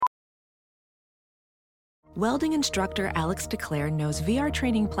Welding instructor Alex DeClaire knows VR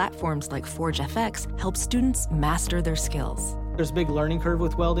training platforms like Forge FX help students master their skills. There's a big learning curve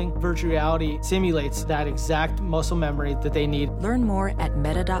with welding. Virtual reality simulates that exact muscle memory that they need. Learn more at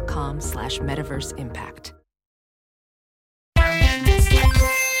meta.com/metaverseimpact.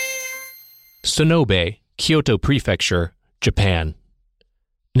 Sonobe, Kyoto Prefecture, Japan.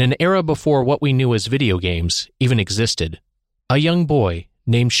 In an era before what we knew as video games even existed, a young boy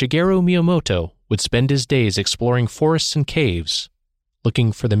named Shigeru Miyamoto would spend his days exploring forests and caves,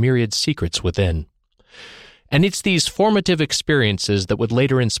 looking for the myriad secrets within. And it's these formative experiences that would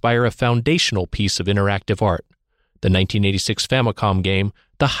later inspire a foundational piece of interactive art, the 1986 Famicom game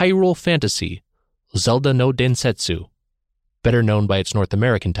The Hyrule Fantasy, Zelda no Densetsu, better known by its North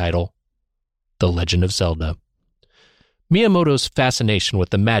American title, The Legend of Zelda. Miyamoto's fascination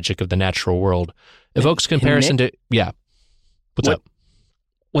with the magic of the natural world evokes comparison to... Yeah. What's up?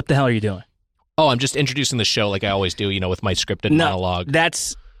 What the hell are you doing? Oh, I'm just introducing the show like I always do, with my scripted monologue.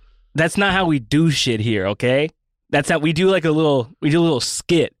 That's not how we do shit here, okay? That's how we do a little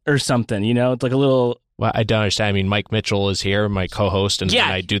skit or something, It's like a little... Well, I don't understand. I mean, Mike Mitchell is here, my co-host, and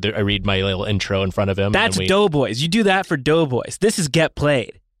I read my little intro in front of him. That's Doughboys. You do that for Doughboys. This is Get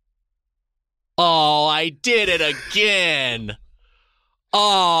Played. Oh, I did it again.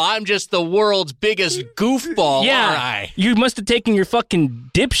 Oh, I'm just the world's biggest goofball, aren't I? You must have taken your fucking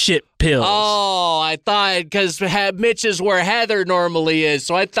dipshit pills. Oh, I thought because Mitch is where Heather normally is,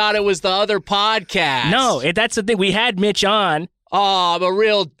 so I thought it was the other podcast. No, that's the thing. We had Mitch on. Oh, I'm a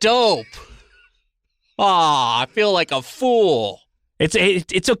real dope. Oh, I feel like a fool.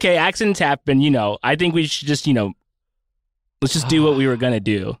 It's okay. Accidents happen, I think we should just, let's just do what we were going to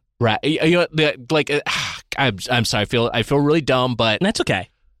do. Right. I'm sorry. I feel really dumb, but that's okay.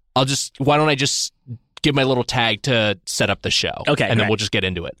 Why don't I just give my little tag to set up the show? Okay. And then we'll just get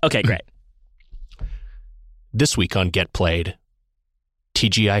into it. Okay, great. This week on Get Played,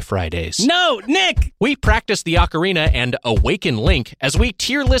 TGI Fridays. No, Nick! We practice the Ocarina and Awaken Link as we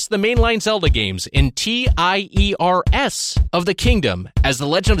tier list the mainline Zelda games in TIERS of the Kingdom as The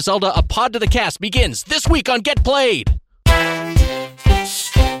Legend of Zelda: A Pod to the Cast begins this week on Get Played.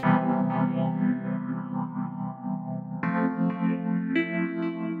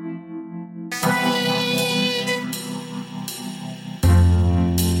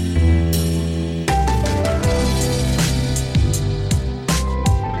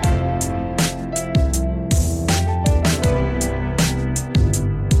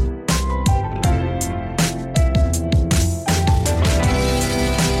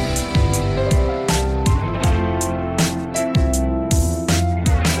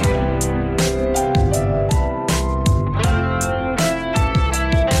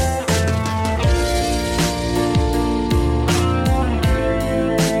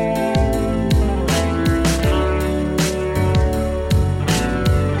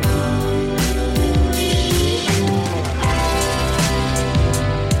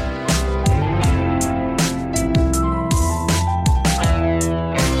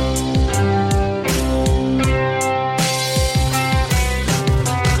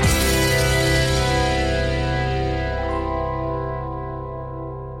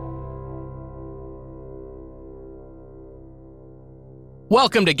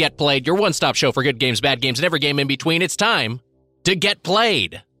 Welcome to Get Played, your one-stop show for good games, bad games, and every game in between. It's time to Get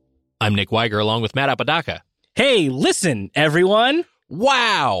Played. I'm Nick Weiger, along with Matt Apodaca. Hey, listen, everyone.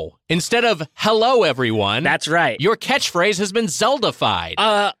 Wow. Instead of hello, everyone. That's right. Your catchphrase has been Zelda-fied.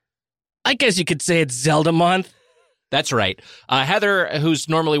 I guess you could say it's Zelda month. That's right. Heather, who's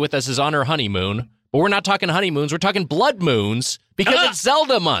normally with us, is on her honeymoon. But we're not talking honeymoons. We're talking blood moons because it's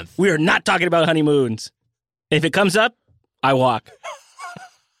Zelda month. We are not talking about honeymoons. If it comes up, I walk.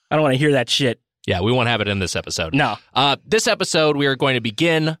 I don't want to hear that shit. Yeah, we won't have it in this episode. No. This episode, we are going to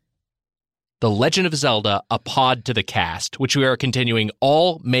begin The Legend of Zelda: A Pod to the Cast, which we are continuing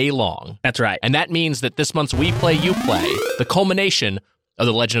all May long. That's right. And that means that this month's We Play, You Play, the culmination of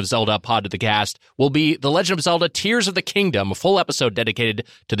The Legend of Zelda: A Pod to the Cast, will be The Legend of Zelda: Tears of the Kingdom, a full episode dedicated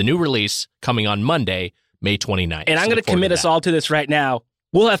to the new release coming on Monday, May 29th. And I'm going to commit us all to this right now.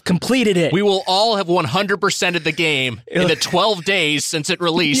 We'll have completed it. We will all have 100%ed the game in the 12 days since it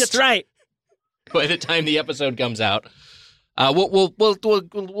released. That's right. By the time the episode comes out,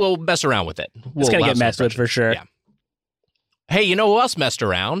 we'll mess around with it. It's gonna get messed with for sure. Yeah. Hey, you know who else messed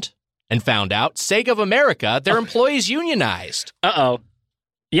around and found out? Sega of America, their employees unionized. Uh-oh.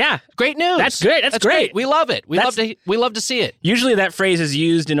 Yeah. Great news. That's great. That's great. We love it. We love to see it. Usually that phrase is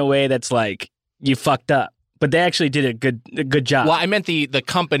used in a way that's like, you fucked up. But they actually did a good job. Well, I meant the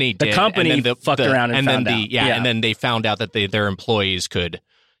company did. The company fucked around and found out. And then they found out that their employees could,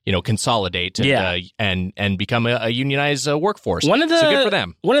 consolidate and become a unionized workforce. So good for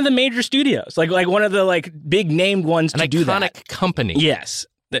them. One of the major studios, like one of the big named ones to do that. An iconic company. Yes.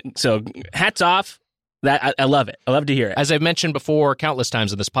 So hats off. That I love it. I love to hear it. As I've mentioned before countless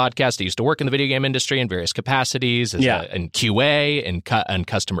times in this podcast, I used to work in the video game industry in various capacities, in QA, and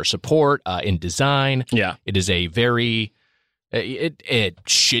customer support, in design. Yeah. It is a very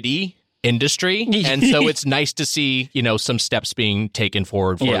shitty industry, and so it's nice to see some steps being taken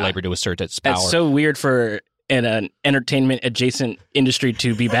forward for labor to assert its power. That's so weird for an entertainment adjacent industry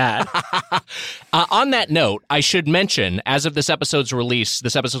to be bad. On that note, I should mention, as of this episode's release,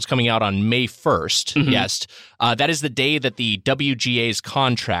 this episode's coming out on May 1st. Mm-hmm. Yes, that is the day that the WGA's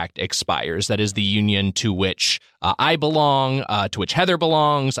contract expires. That is the union to which I belong, to which Heather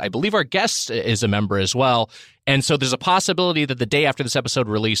belongs. I believe our guest is a member as well. And so there's a possibility that the day after this episode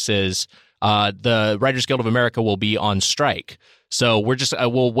releases, the Writers Guild of America will be on strike. So we're just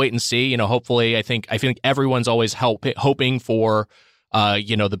we'll wait and see. Hopefully, I think everyone's always hoping for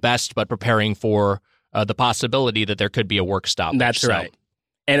the best, but preparing for the possibility that there could be a work stoppage. That's right.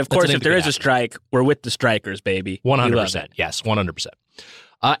 And of course, if there is a strike, we're with the strikers, baby. 100%. Yes, 100%.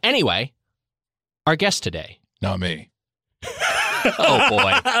 Anyway, our guest today. Not me. Oh,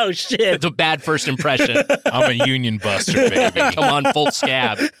 boy. Oh, shit. It's a bad first impression. I'm a union buster, baby. Come on, full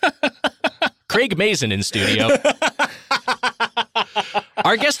scab. Craig Mazin in studio.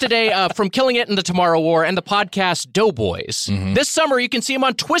 Our guest today from Killing It in the Tomorrow War and the podcast Doughboys. Mm-hmm. This summer, you can see him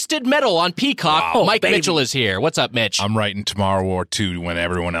on Twisted Metal on Peacock. Wow. Mike Mitchell is here. What's up, Mitch? I'm writing Tomorrow War 2 when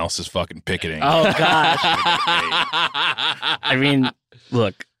everyone else is fucking picketing. Oh, gosh. I mean,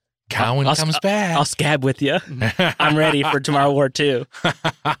 look. Cowan comes back. I'll scab with you. I'm ready for Tomorrow War 2.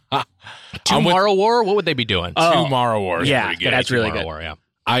 Tomorrow War? What would they be doing? Tomorrow War. Yeah, that's really good. War,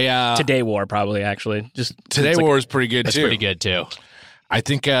 yeah. Today War, probably, actually. Today War is pretty good, too. That's pretty good, too. I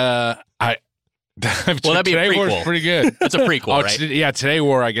think well, that'd be a prequel. Today War is pretty good. That's a prequel, right? Today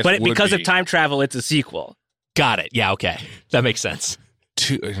War, I guess. But because of time travel, it's a sequel. Got it. Yeah, okay. That makes sense.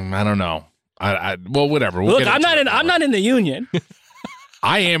 I don't know. Well, whatever. Look, I'm not in the union.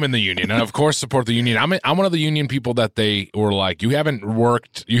 I am in the union, and of course support the union. I'm one of the union people that they were like, you haven't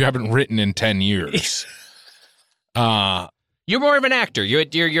written in 10 years. You're more of an actor.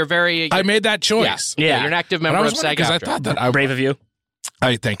 You're very. I made that choice. Yeah. You're an active member of SAG-AFTRA. Because I thought that brave of you.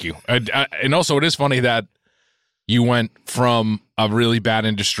 I thank you. And also, it is funny that you went from a really bad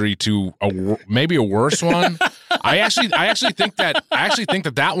industry to maybe a worse one. I actually think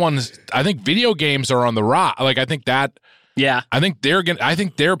that one's. I think video games are on the rock. Like I think that. Yeah, I think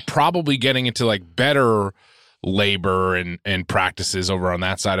they're probably getting into like better labor and practices over on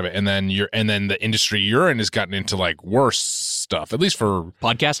that side of it, and then the industry you're in has gotten into like worse stuff, at least for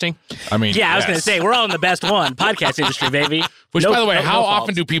podcasting. I mean, I was going to say we're all in the best one, podcast industry, baby. Which, by the way, how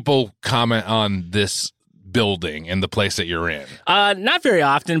often do people comment on this building and the place that you're in? Not very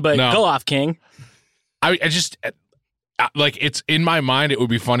often, but go off, King. I just. Like, it's in my mind, it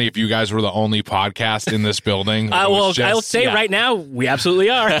would be funny if you guys were the only podcast in this building. I'll say right now, we absolutely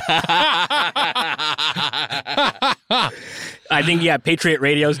are. I think, Patriot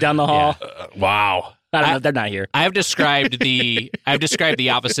Radio's down the hall. Wow. I don't know. They're not here. I have described the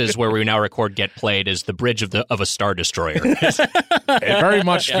offices where we now record Get Played as the bridge of a Star Destroyer. It very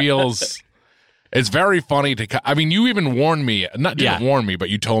much feels. It's very funny I mean, you even warned me. Didn't warn me, but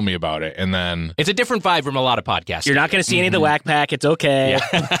you told me about it, and then it's a different vibe from a lot of podcasts. You're not going to see any of the Whack Pack. It's okay.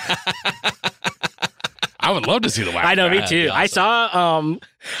 Yeah. I would love to see the Whack Pack. I know, me too. Awesome.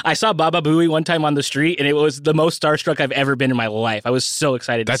 I saw Baba Booey one time on the street, and it was the most starstruck I've ever been in my life. I was so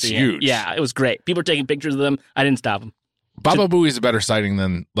excited to see him. That's huge. Yeah, it was great. People were taking pictures of them. I didn't stop them. Baba Booey is a better sighting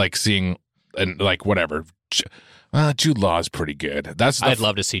than like seeing and like whatever. Jude Law is pretty good. I'd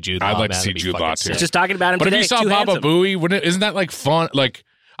love to see Jude Law. I'd like to see Jude Law too. Just talking about him but today. But if you saw Baba Booey, isn't that like fun? Like,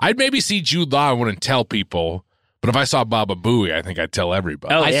 I'd maybe see Jude Law. I wouldn't tell people. But if I saw Baba Booey, I think I'd tell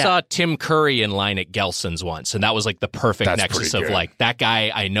everybody. I saw Tim Curry in line at Gelson's once, and that was like the perfect nexus of like, that guy,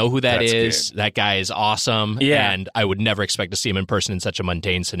 I know who that is. Good. That guy is awesome. Yeah. And I would never expect to see him in person in such a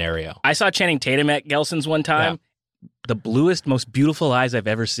mundane scenario. I saw Channing Tatum at Gelson's one time. Yeah. The bluest, most beautiful eyes I've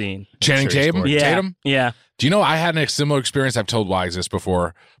ever seen. Channing Tatum? Tatum? Yeah. Do you know I had a similar experience? I've told why this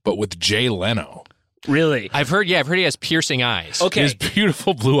before, but with Jay Leno. Really? I've heard he has piercing eyes. Okay. His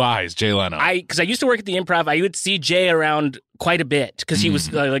beautiful blue eyes, Jay Leno. Because I used to work at the Improv. I would see Jay around quite a bit because he was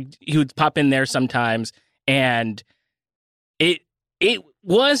he would pop in there sometimes, and it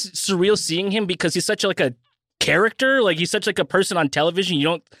was surreal seeing him because he's such a character. Like, he's such like a person on television. You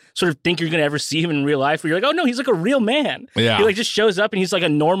don't sort of think you're going to ever see him in real life. Where you're like, oh no, he's like a real man. Yeah. He like just shows up and he's like a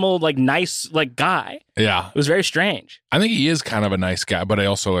normal, like nice, like guy. Yeah. It was very strange. I think he is kind of a nice guy, but I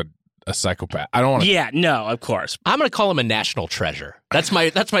also a psychopath. I don't want to. Yeah, no, of course. I'm going to call him a national treasure. That's my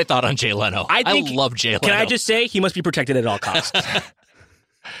thought on Jay Leno. I love Jay Leno. Can I just say he must be protected at all costs?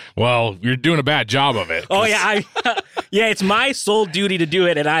 Well, you're doing a bad job of it. Oh yeah, yeah. It's my sole duty to do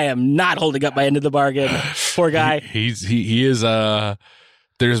it, and I am not holding up my end of the bargain. Poor guy. He is I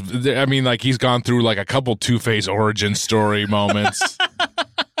mean, like, he's gone through like a couple Two-Face origin story moments.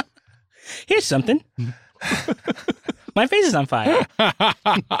 Here's something. My face is on fire.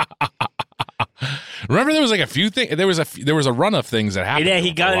 Remember, there was like a few things. There was a run of things that happened. Yeah,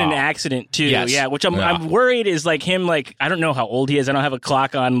 he got in an accident too. Yes. Yeah, which I'm worried is like him. Like, I don't know how old he is. I don't have a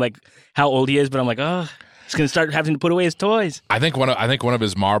clock on like how old he is, but I'm like, oh, he's gonna start having to put away his toys. I think one of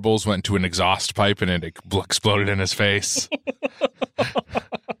his marbles went into an exhaust pipe and it exploded in his face.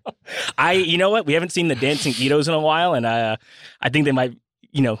 You know what? We haven't seen the dancing Itos in a while, and I think they might.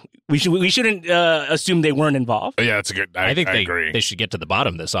 You know, we shouldn't assume they weren't involved. Yeah, that's a good. I think they agree. They should get to the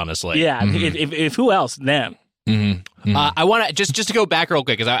bottom of this, honestly. Yeah, if who else? Them. Mm-hmm. I want to just to go back real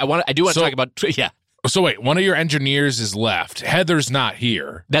quick because I do want to talk about So wait, one of your engineers is left. Heather's not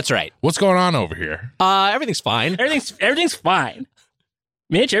here. That's right. What's going on over here? Everything's fine. Everything's fine.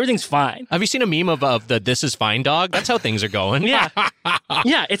 Mitch, everything's fine. Have you seen a meme of the "This is fine" dog? That's how things are going. Yeah,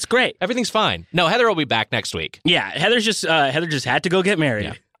 yeah, it's great. Everything's fine. No, Heather will be back next week. Yeah, Heather just had to go get married.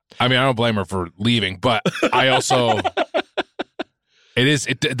 Yeah. I mean, I don't blame her for leaving, but I also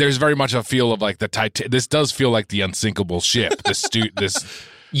there's very much a feel of like this does feel like the unsinkable ship. This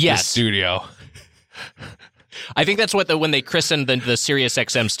studio. I think that's what when they christened the Sirius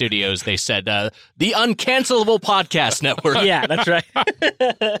XM studios, they said the Uncancelable Podcast Network. Yeah, that's right.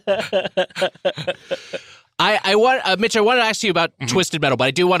 Mitch, I wanted to ask you about Twisted Metal, but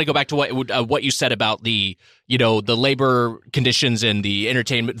I do want to go back to what you said about the labor conditions in the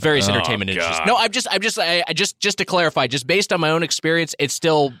various entertainment industries. No, I just to clarify, just based on my own experience, it's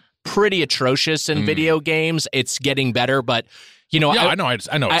still pretty atrocious in video games. It's getting better, but I know it's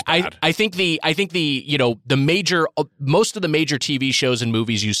bad. I think the major most of the major TV shows and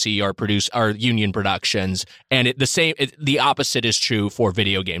movies you see are union productions, and the opposite is true for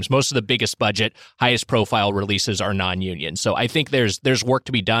video games. Most of the biggest budget, highest profile releases are non-union. So I think there's work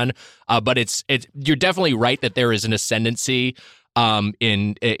to be done, but you're definitely right that there is an ascendancy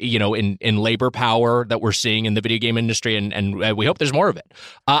in labor power that we're seeing in the video game industry, and we hope there's more of it.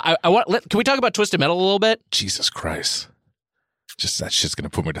 Can we talk about Twisted Metal a little bit? Jesus Christ. Just that shit's gonna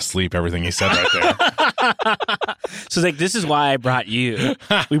put me to sleep. Everything he said right there. So it's like, this is why I brought you.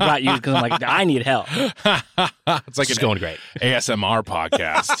 We brought you because I'm like, I need help. It's like it's going great. ASMR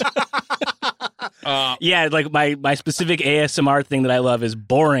podcast. Yeah, like my specific ASMR thing that I love is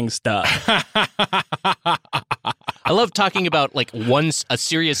boring stuff. I love talking about like a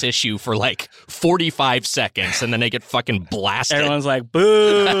serious issue for like 45 seconds and then they get fucking blasted. Everyone's like,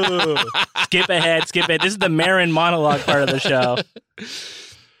 boo. Skip ahead. This is the Marin monologue part of the show.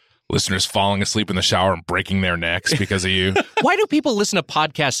 Listeners falling asleep in the shower and breaking their necks because of you. Why do people listen to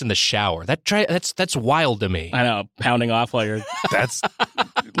podcasts in the shower? That's wild to me. I know, pounding off while you're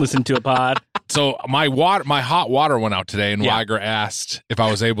listening to a pod. So my hot water went out today, and Weiger asked if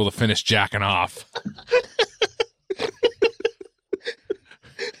I was able to finish jacking off.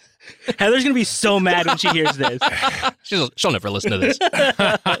 Heather's gonna be so mad when she hears this. She'll never listen to this.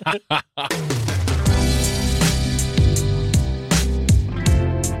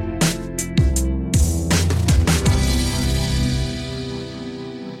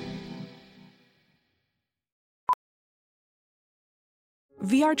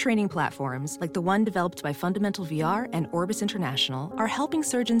 VR training platforms, like the one developed by Fundamental VR and Orbis International, are helping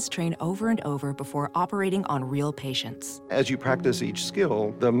surgeons train over and over before operating on real patients. As you practice each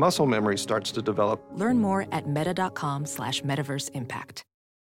skill, the muscle memory starts to develop. Learn more at meta.com/metaverseimpact.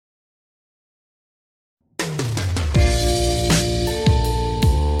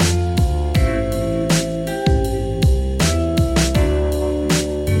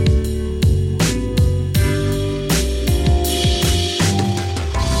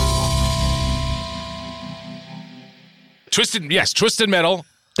 Twisted Metal.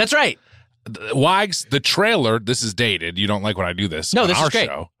 That's right. Wags, the trailer, this is dated. You don't like when I do this. No, on this our is great.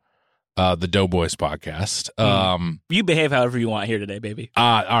 show, the Doughboys podcast. You behave however you want here today, baby.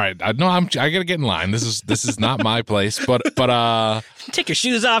 All right. I gotta get in line. This is not my place, but take your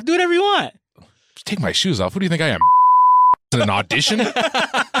shoes off, do whatever you want. Take my shoes off. What do you think I am? An audition?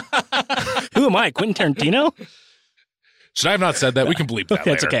 Who am I, Quentin Tarantino? Should I have not said that? We can bleep that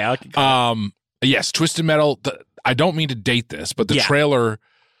That's later. okay. Yes, Twisted Metal. I don't mean to date this, but the trailer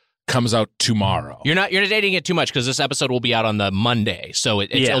comes out tomorrow. You're not dating it too much because this episode will be out on the Monday, so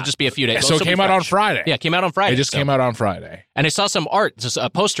it'll just be a few days. So it came out on Friday. Yeah, it came out on Friday. It just came out on Friday. And I saw some art. A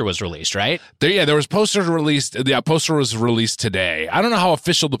poster was released, right? There was posters released. The poster was released today. I don't know how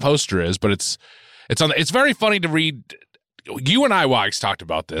official the poster is, but it's on. It's very funny to read. You and I, Wags, talked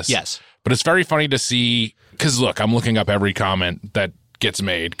about this. Yes, but it's very funny to see because look, I'm looking up every comment that gets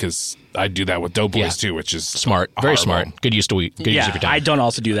made because I do that with Doughboys too, which is smart, very smart. Good use of your time. I don't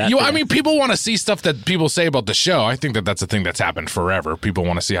also do that. I mean, people want to see stuff that people say about the show. I think that's a thing that's happened forever. People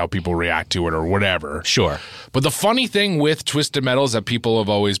want to see how people react to it or whatever. Sure. But the funny thing with Twisted Metal is that people have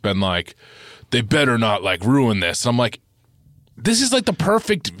always been like, they better not like ruin this. And I'm like, this is like the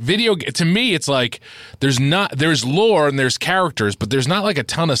perfect video game. To me, it's like there's lore and there's characters, but there's not like a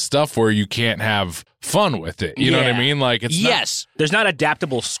ton of stuff where you can't have fun with it. You know what I mean? Like it's there's not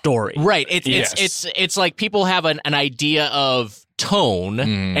adaptable story. Right. It's like people have an idea of tone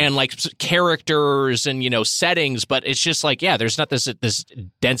and like characters and settings, but it's just like there's not this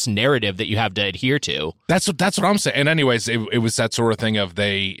dense narrative that you have to adhere to. That's what I'm saying. And anyways, it was that sort of thing of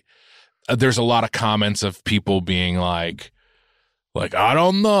there's a lot of comments of people being like I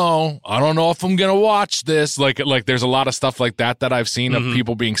don't know if I'm gonna watch this. Like there's a lot of stuff like that I've seen of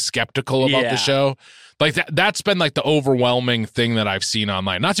people being skeptical about the show. Like that's been like the overwhelming thing that I've seen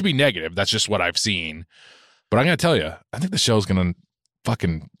online. Not to be negative, that's just what I've seen. But I'm gonna tell you, I think the show's gonna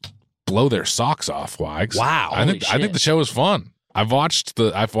fucking blow their socks off, Wags. Wow, I think the show is fun. I've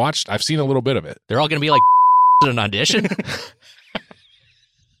seen a little bit of it. They're all gonna be like in an audition.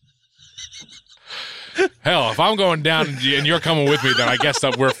 Hell, if I'm going down and you're coming with me, then I guess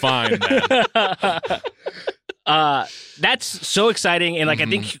that we're fine, man. That's so exciting. And I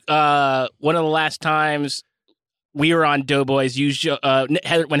think one of the last times we were on Doughboys, when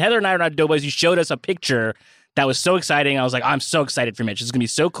Heather and I were on Doughboys, you showed us a picture that was so exciting. I was like, I'm so excited for Mitch. It's gonna be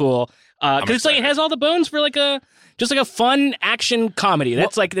so cool. Because it's like it has all the bones for just a fun action comedy.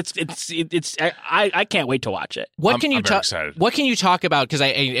 That's I can't wait to watch it. What can you talk about? Because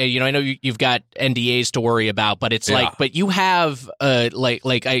I know you've got NDAs to worry about, but it's but you have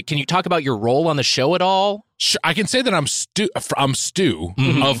can you talk about your role on the show at all? Sure, I can say that I'm Stu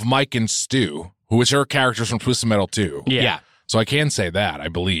of Mike and Stu, who is her characters from Twisted Metal 2. Yeah. So I can say that, I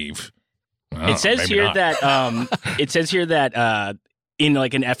believe. It says here that in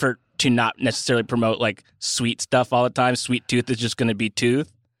like an effort to not necessarily promote like sweet stuff all the time, Sweet Tooth is just going to be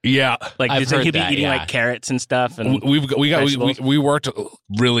Tooth. Yeah, like he'll be eating like carrots and stuff. And we worked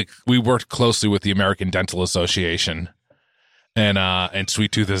closely with the American Dental Association, and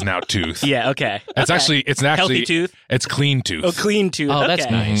Sweet Tooth is now Tooth. Yeah, okay. It's actually Healthy Tooth. It's Clean Tooth. Oh, Clean Tooth. Oh, that's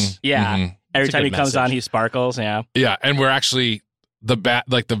nice. Yeah, every time he comes on, he sparkles. Yeah, yeah, and we're actually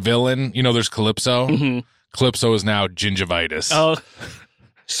the villain. There's Calypso. Calypso is now gingivitis. Oh.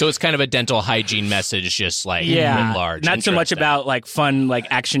 So it's kind of a dental hygiene message, just like writ large. Not so much about like fun, like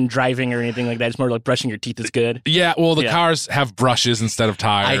action driving or anything like that. It's more like brushing your teeth is good. Yeah, well, the cars have brushes instead of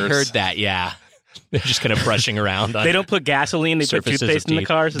tires. I heard that. Yeah, they're just kind of brushing around. They don't put gasoline; they put toothpaste in the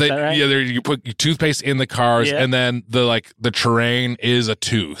cars. Is that right? Yeah, you put toothpaste in the cars, and then the terrain is a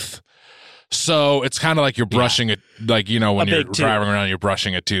tooth. So it's kind of like you're brushing it, like when you're driving around, you're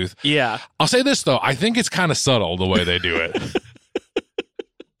brushing a tooth. Yeah. I'll say this though, I think it's kind of subtle the way they do it.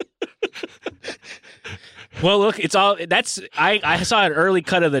 Well, look, it's all I saw an early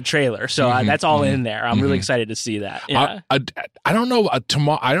cut of the trailer, so that's all in there. I'm really excited to see that. Yeah. I don't know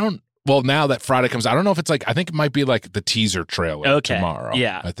tomorrow. Well, now that Friday comes, I don't know if it's like, I think it might be like the teaser trailer tomorrow.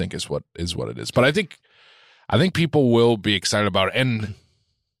 Yeah, I think is what it is. But I think people will be excited about it. And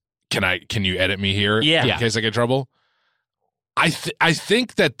can you edit me here? Yeah. In case I get in trouble. I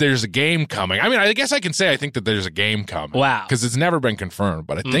think that there's a game coming. I mean, I guess I can say I think that there's a game coming. Wow. Because it's never been confirmed,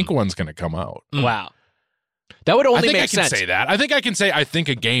 but I think one's going to come out. Wow. That would only make sense. I think I can say that. I think I can say I think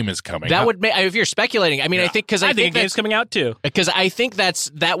a game is coming. That would make, if you're speculating. I mean, I think a game's coming out too. Because I think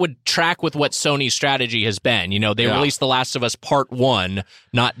that would track with what Sony's strategy has been. They released The Last of Us Part 1,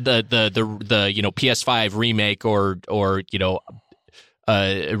 not the PS5 remake or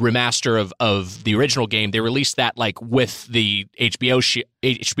remaster of the original game. They released that like with the HBO show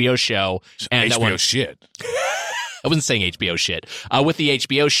and HBO shit. I wasn't saying HBO shit. With the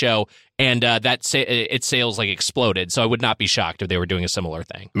HBO show, and its sales like exploded. So I would not be shocked if they were doing a similar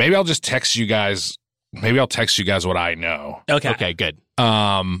thing. Maybe I'll just text you guys. Maybe I'll text you guys what I know. Okay, good.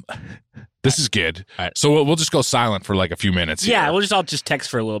 This is good. All right. So we'll just go silent for like a few minutes. Yeah, here. we'll just all text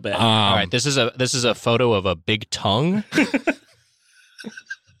for a little bit. All right. This is a photo of a big tongue.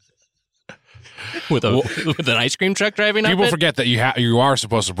 with an ice cream truck driving up People it? forget that you are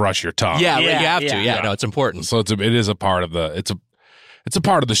supposed to brush your tongue. Yeah, Yeah, you have to. yeah. Yeah, no, it's important. So it is a part of the it's a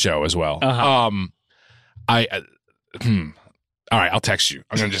part of the show as well. Uh-huh. All right, I'll text you.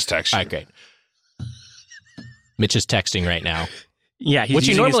 I'm gonna just text you. All right, great. Mitch is texting right now, Yeah, he's which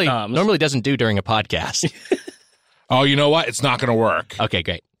he using his normally thumbs. doesn't do during a podcast. Oh, you know what? It's not gonna work. Okay,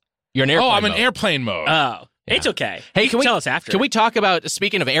 great. You're in airplane I'm in mode. airplane mode. Oh, it's okay. Hey, You can we tell us after? Can we talk about,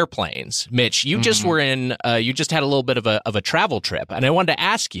 speaking of airplanes, Mitch? You just were in. You just had a little bit of a travel trip, and I wanted to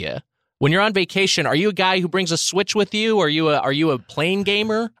ask you: when you're on vacation, are you a guy who brings a Switch with you? Are you a plane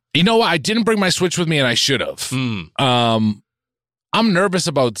gamer? You know what? I didn't bring my Switch with me, and I should have. I'm nervous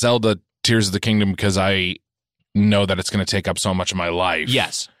about Zelda Tears of the Kingdom because I know that it's going to take up so much of my life.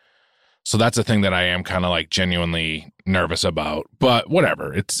 Yes. So that's a thing that I am kind of like genuinely nervous about. But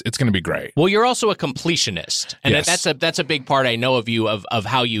whatever, it's going to be great. Well, you're also a completionist, and Yes. that's a big part I know of you of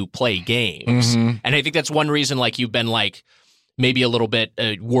how you play games, and I think that's one reason like you've been like maybe a little bit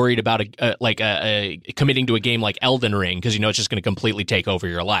worried about committing to a game like Elden Ring because you know it's just going to completely take over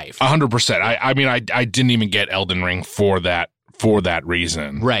your life. 100%. I mean, I didn't even get Elden Ring for that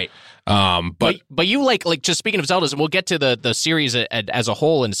reason. Right. But you like just speaking of Zeldas, and we'll get to the series as a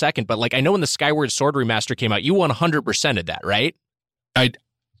whole in a second. But like I know when the Skyward Sword remaster came out, you 100%ed that, right?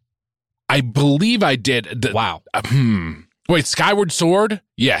 I believe I did. Wow. Wait, Skyward Sword?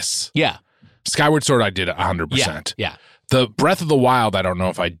 Yes. Yeah. Skyward Sword, I did 100%. Yeah. The Breath of the Wild, I don't know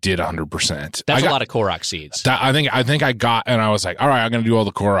if I did 100%. That's a lot of Korok seeds. I think I got, and I was like, all right, I'm going to do all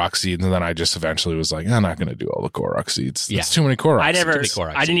the Korok seeds, and then I just eventually was like, I'm not going to do all the Korok seeds. Yeah. That's too many Korok. I seeds. never.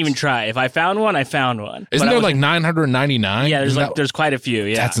 Korok I didn't seeds. even try. If I found one, I found one. Isn't there like 999? Yeah, Isn't that- there's quite a few.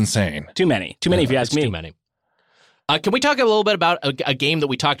 Yeah, That's insane. too many. Too many if you ask It's me. too many. Can we talk a little bit about a game that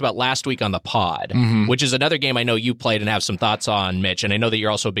we talked about last week on the pod, which is another game I know you played and have some thoughts on, Mitch, and I know that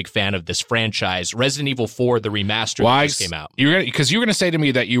you're also a big fan of this franchise, Resident Evil 4, the remaster that just came out. Because you were going to say to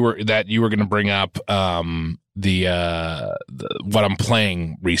me that you were going to bring up the what I'm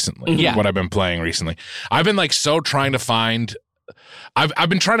playing recently. Yeah. What I've been playing recently. I've been like so trying to find. I've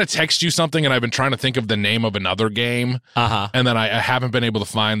been trying to text you something, and I've been trying to think of the name of another game, and then I haven't been able to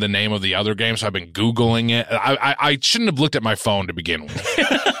find the name of the other game, so I've been Googling it. I shouldn't have looked at my phone to begin with,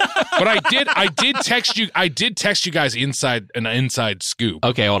 but I did text you. I did text you guys an inside scoop.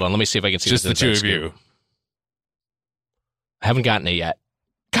 Okay, hold on. Let me see if I can see Just the this two inside of scoop. you. I haven't gotten it yet.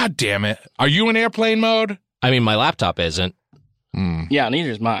 God damn it! Are you in airplane mode? I mean, my laptop isn't. Yeah,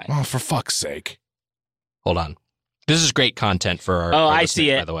 neither is mine. Oh, for fuck's sake! Hold on. This is great content for our I listeners, see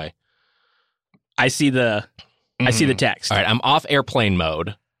it. by the way. I see the text. All right, I'm off airplane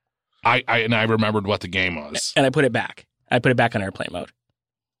mode. I remembered what the game was, and I put it back. I put it back on airplane mode.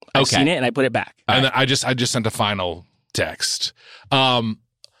 I've Okay. seen it and I put it back. and then I just sent a final text. But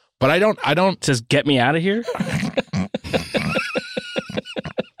I don't. It says, "Get me out of here."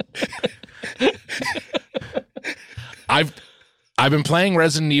 I've been playing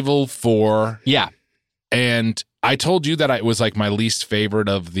Resident Evil 4, Yeah, and I told you that it was like my least favorite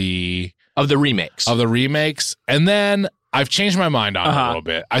of the of the remakes. remakes, and then I've changed my mind on it a little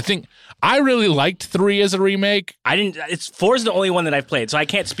bit. I think I really liked 3 as a remake. I didn't. It's 4 is the only one that I've played, so I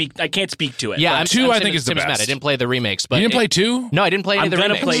can't speak. I can't speak to it. Yeah, But I'm 2 I'm I Tim- think is the Tim's mad. best. I didn't play the remakes, but You didn't play 2? No, I didn't play any I'm of the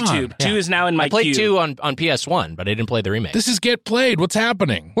gonna remakes. play 2. 2 is now in my I played queue. 2 on PS1, but I didn't play the remake. This is Get Played. What's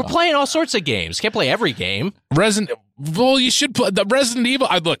happening? We're playing all sorts of games. Can't play every game. Well, you should play the Resident Evil.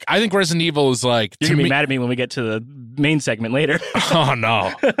 I think Resident Evil is like You're to gonna be me- mad at me when we get to the main segment later. Oh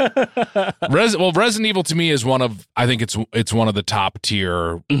no. Resident Evil to me is one of it's one of the top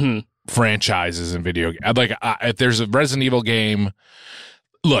tier franchises in video. Like if there's a Resident Evil game,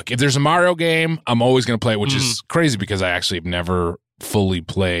 look, if there's a Mario game, I'm always going to play it, which is crazy because I actually have never fully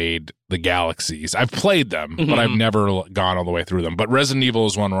played the Galaxies. I've played them, but I've never gone all the way through them. But Resident Evil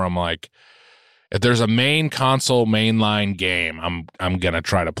is one where I'm like, if there's a main console mainline game, I'm gonna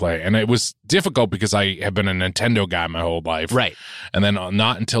try to play. And it was difficult because I have been a Nintendo guy my whole life, Right. And then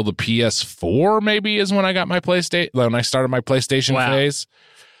not until the PS4 maybe is when I got my PlayStation. When I started my PlayStation phase.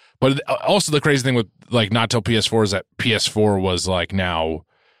 But also the crazy thing with like not till PS4 is that PS4 was like now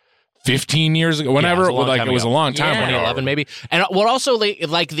 15 years ago. Whenever it was a long time. Yeah, ago. 2011 maybe. And what also like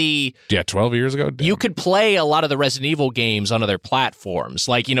 12 years ago. Damn. you could play a lot of the Resident Evil games on other platforms.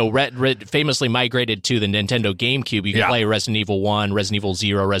 Like, you know, Red famously migrated to the Nintendo GameCube. You could play Resident Evil 1, Resident Evil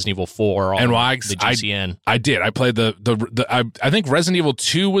 0, Resident Evil 4 on And the GCN. I did. I played I think Resident Evil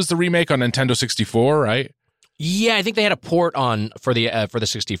 2 was the remake on Nintendo 64, right? Yeah, I think they had a port on for the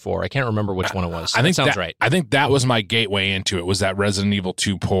 64. I can't remember which one it was. I think that sounds right. I think that was my gateway into it. Was that Resident Evil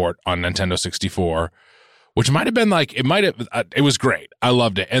 2 port on Nintendo 64, which might have been like it was great. I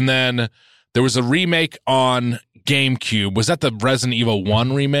loved it. And then there was a remake on GameCube. Was that the Resident Evil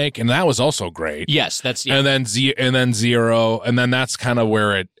 1 remake? And that was also great. Yes, that's And then Zero, and then that's kind of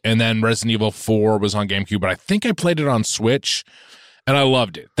where it. And then Resident Evil 4 was on GameCube, but I think I played it on Switch, and I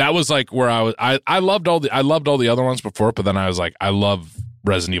loved it. That was like where I was. I loved all the other ones before, but then I was like, I love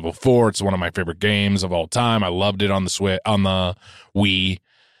Resident Evil 4. It's one of my favorite games of all time. I loved it on the Switch, on the Wii,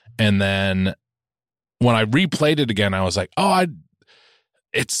 and then when I replayed it again, I was like,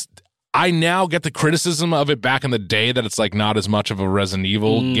 I now get the criticism of it back in the day that it's like not as much of a Resident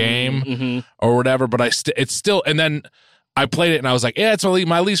Evil game or whatever, but it's still, and then I played it and I was like, yeah, it's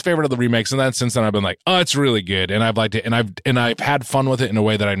my least favorite of the remakes. And then since then I've been like, oh, it's really good. And I've liked it. And I've had fun with it in a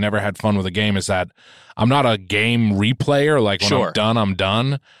way that I never had fun with a game, is that I'm not a game replayer. Like when I'm done, I'm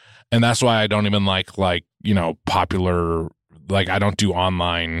done. And that's why I don't even like, popular, like I don't do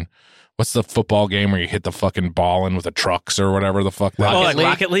online. What's the football game where you hit the fucking ball in with the trucks or whatever the fuck that is?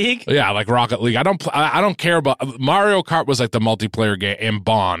 Rocket League? Yeah, like Rocket League. I don't care about Mario Kart. Was like the multiplayer game, and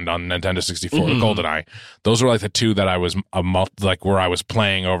Bond on Nintendo 64, GoldenEye. Those were like the two that I was where I was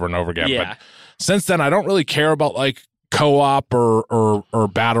playing over and over again. Yeah. But since then, I don't really care about like co-op or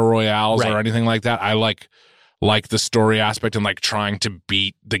battle royales or anything like that. I like the story aspect and like trying to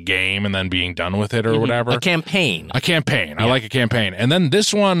beat the game and then being done with it or whatever. A campaign. Yeah. I like a campaign. And then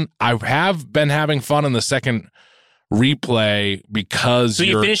this one, I have been having fun in the second replay because so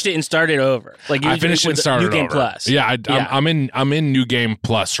you finished it and started over. Like I finished it and started New Game over. Plus. Yeah, I'm in New Game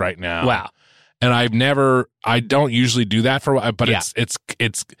Plus right now. Wow. And I don't usually do that but it's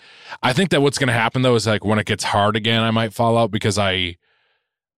I think that what's going to happen though is like when it gets hard again, I might fall out because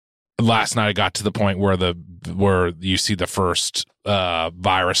last night I got to the point where you see the first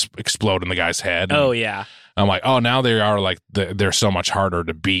virus explode in the guy's head. Oh yeah. I'm like, oh, now they are like they're so much harder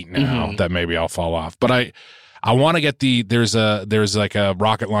to beat now that maybe I'll fall off. But I want to get there's like a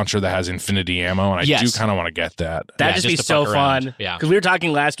rocket launcher that has infinity ammo, and I do kind of want to get that. That'd just be so fun. Yeah, because we were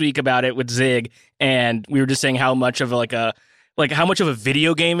talking last week about it with Zig, and we were just saying how much of how much of a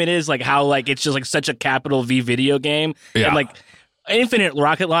video game it is, like how like it's just like such a capital V video game, and like infinite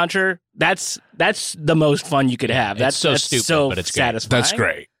rocket launcher. That's the most fun you could have. That's so stupid, but it's satisfying. That's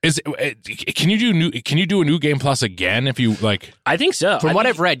great. Can you do a New Game Plus again if you like? I think so. From what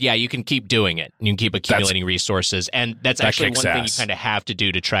I've read, yeah, you can keep doing it. You can keep accumulating resources, and that's actually one thing you kind of have to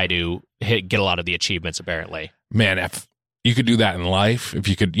do to try to get a lot of the achievements. Apparently, man, if you could do that in life, if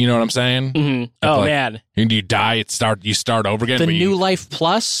you could, you know what I'm saying? Mm-hmm. Man, and you die, you start over again. The New Life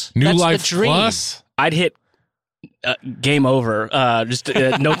Plus, New that's Life the dream. Plus. I'd hit game over. No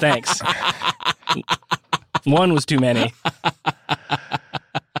thanks. One was too many.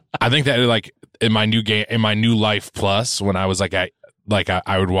 I think that like in my New Life Plus, when I was like I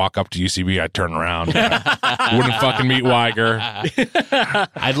would walk up to UCB, I'd turn around, wouldn't fucking meet Weiger.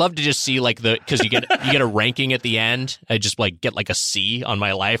 I'd love to just see like because you get a ranking at the end. I just like get like a C on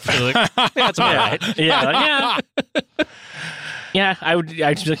my life. Like, that's all right. Yeah.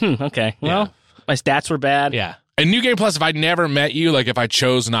 I'd just be like, okay, well, my stats were bad. Yeah. And New Game Plus, if I'd never met you, like if I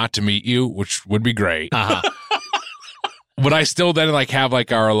chose not to meet you, which would be great, would I still then like have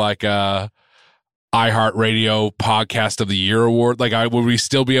like our like iHeartRadio Podcast of the Year award? Like would I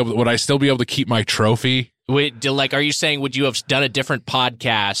still be able to keep my trophy? Like, are you saying would you have done a different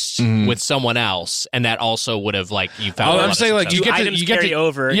podcast with someone else, and that also would have like you found? I'm saying like you get to carry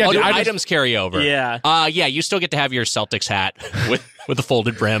over. Yeah, items carry over. Yeah. Yeah. You still get to have your Celtics hat with a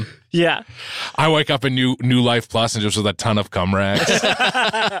folded brim. Yeah. I wake up in New Life Plus and just with a ton of cum rags.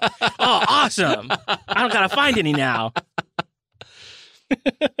 Oh, awesome! I don't gotta find any now.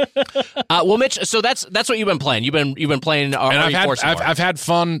 Well, Mitch, so that's what you've been playing. You've been playing. I've had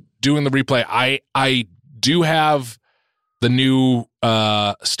fun doing the replay. I do have the new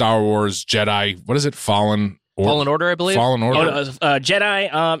Star Wars Jedi. What is it? Fallen Order, I believe. Fallen Order.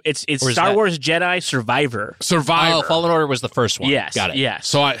 Jedi. It's Star Wars Jedi Survivor. Oh, Fallen Order was the first one. Yes, got it. Yes.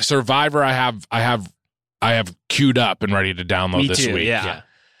 So Survivor, I have queued up and ready to download this week. Yeah.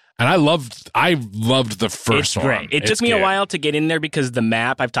 And I loved the first one. Great. It took me a while to get in there because the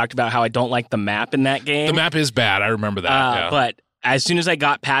map. I've talked about how I don't like the map in that game. The map is bad. I remember that. But as soon as I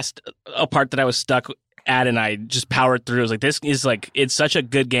got past a part that I was stuck at and I just powered through, I was like, this is like, it's such a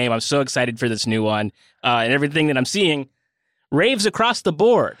good game. I'm so excited for this new one. And everything that I'm seeing raves across the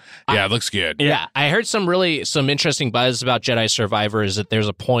board. Yeah, it looks good. Yeah. I heard some interesting buzz about Jedi Survivor is that there's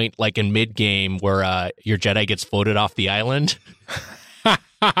a point like in mid-game where your Jedi gets floated off the island.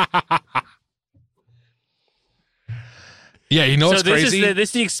 Yeah, you know what's crazy? This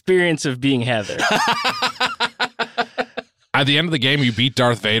is the experience of being Heather. At the end of the game, you beat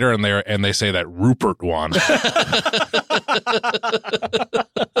Darth Vader, and they say that Rupert won.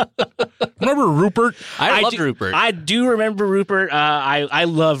 Remember Rupert? I loved Rupert. I do remember Rupert. I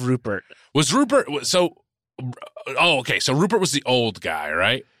love Rupert. Was Rupert so? Oh, okay. So Rupert was the old guy,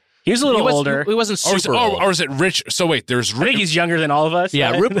 right? He was a little older. He wasn't super old. Or is it Rich? So wait, there's. I think he's younger than all of us.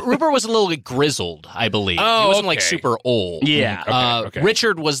 Yeah, Rupert was a little bit grizzled, I believe. Oh, he wasn't like okay. super old. Yeah. Okay.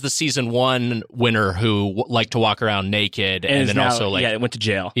 Richard was the season 1 winner who liked to walk around naked, and then now, also went to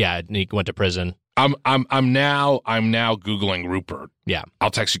jail. Yeah, and he went to prison. I'm now Googling Rupert. Yeah. I'll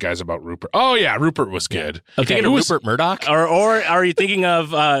text you guys about Rupert. Oh yeah, Rupert was good. You thinking of Rupert Murdoch? Or are you thinking of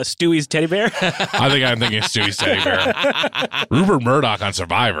Stewie's teddy bear? I think I'm thinking of Stewie's teddy bear. Rupert Murdoch on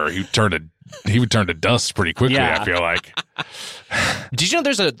Survivor. He would turn to dust pretty quickly. Yeah. I feel like. Did you know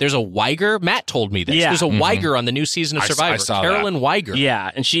there's a Weiger? Matt told me this. Yeah. There's a Weiger on the new season of Survivor. I saw Carolyn Weiger. Yeah,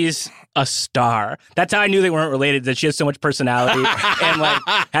 and she's a star. That's how I knew they weren't related. That she has so much personality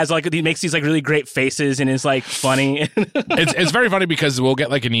and he makes these like really great faces and is like funny. It's very funny because we'll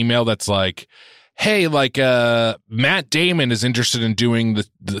get like an email that's like, hey, like Matt Damon is interested in doing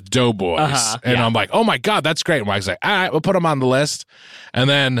the Doughboys. And I'm like, oh my God, that's great. And Mike's like, all right, we'll put him on the list. And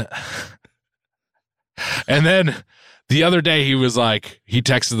then the other day he was like, he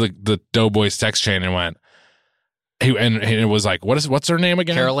texted the Doughboys text chain and went, and it was like, what's her name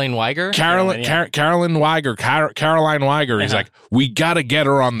again? Caroline Weiger? Caroline Weiger. Caroline Weiger. He's like, we got to get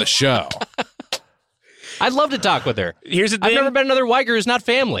her on the show. I'd love to talk with her. Here's the thing. I've never met another Weiger who's not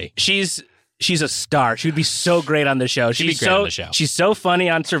family. She's a star. She would be so great on the show. She'd be great on the show. She's so funny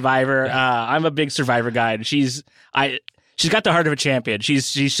on Survivor. I'm a big Survivor guy, and she's got the heart of a champion.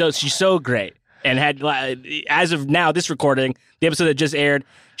 She's so great. And had, as of now, this recording, the episode that just aired,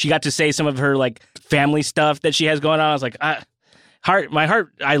 she got to say some of her like family stuff that she has going on. I was like, I love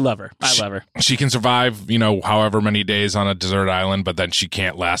her. I love her. She can survive, however many days on a desert island, but then she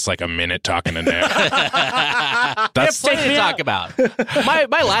can't last like a minute talking to Nick. That's plenty to talk about.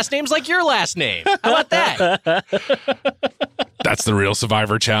 My last name's like your last name. How about that? That's the real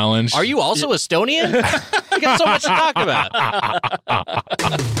Survivor challenge. Are you also Estonian? We got so much to talk about.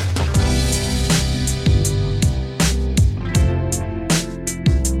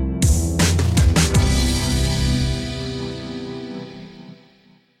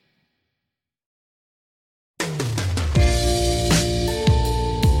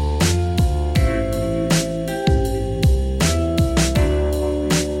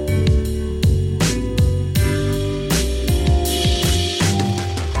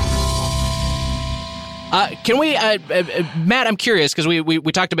 Can we, Matt, I'm curious, because we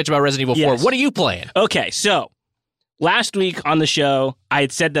talked a bit about Resident Evil 4. Yes. What are you playing? Okay, so last week on the show, I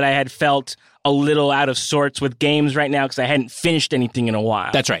had said that I had felt a little out of sorts with games right now because I hadn't finished anything in a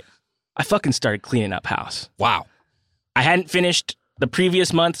while. That's right. I fucking started cleaning up house. Wow. I hadn't finished the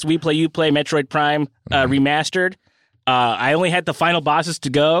previous month's We Play, You Play, Metroid Prime remastered. I only had the final bosses to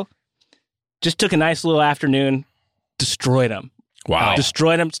go. Just took a nice little afternoon, destroyed them. Wow.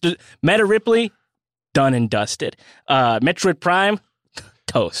 Destroyed them. Meta Ripley, done and dusted. Metroid Prime,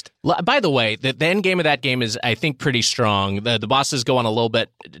 toast. By the way, the end game of that game is, I think, pretty strong. The bosses go on a little bit,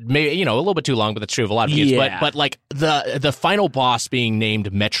 maybe a little bit too long, but that's true of a lot of games. Yeah. But like the final boss being named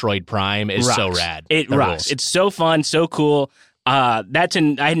Metroid Prime is rocks. so rad. It The rocks. rules. It's so fun, so cool. I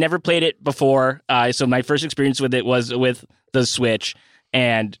had never played it before, so my first experience with it was with the Switch,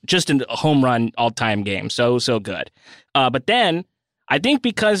 and just a home run all-time game. So good. But then, I think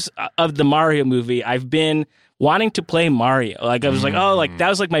because of the Mario movie, I've been wanting to play Mario. Like I was like, that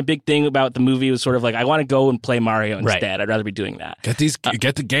was like my big thing about the movie was sort of like I want to go and play Mario instead. Right. I'd rather be doing that.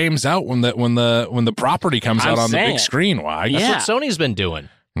 Get the games out when the property comes out on the big screen. Why? Yeah. That's what Sony's been doing.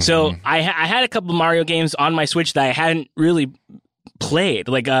 So I had a couple of Mario games on my Switch that I hadn't really played,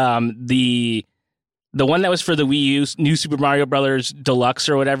 like the one that was for the Wii U, New Super Mario Brothers Deluxe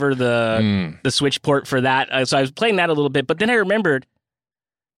or whatever, the Switch port for that. So I was playing that a little bit, but then I remembered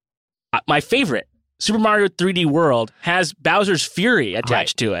my favorite, Super Mario 3D World, has Bowser's Fury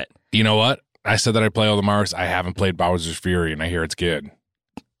attached to it. You know what? I said that I play all the Marios. I haven't played Bowser's Fury, and I hear it's good.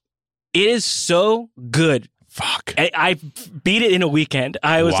 It is so good. Fuck. I beat it in a weekend.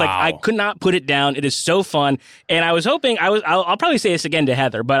 I was like, I could not put it down. It is so fun. And I was hoping, I'll probably say this again to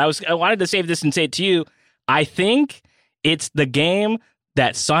Heather, but I wanted to save this and say it to you. I think it's the game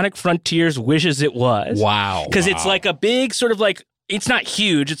that Sonic Frontiers wishes it was. Wow. Because it's like a big sort of like, it's not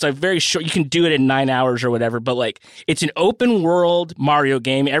huge. It's like very short. You can do it in 9 hours or whatever, but like it's an open world Mario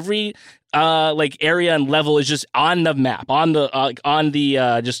game. Every like area and level is just on the map, on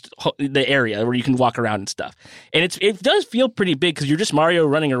the just the area where you can walk around and stuff. And it does feel pretty big because you're just Mario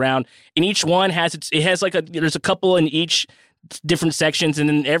running around, and each one has there's a couple in each different sections, and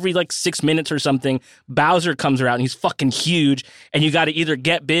then every like 6 minutes or something, Bowser comes around and he's fucking huge, and you got to either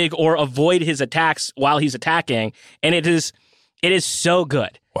get big or avoid his attacks while he's attacking, and it is so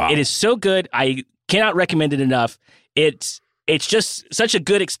good. Wow. It is so good. I cannot recommend it enough. It's just such a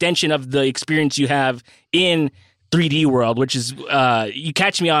good extension of the experience you have in 3D World, which is you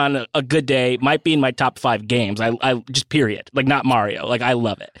catch me on a good day, might be in my top 5 games. I just period, like not Mario, like I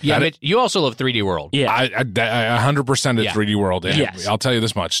love it. Yeah, but you also love 3D World. Yeah, I 100% at 3D World. And yes. I'll tell you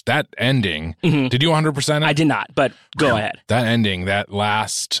this much: that ending. Did you 100% it? I did not, but go ahead. That ending, that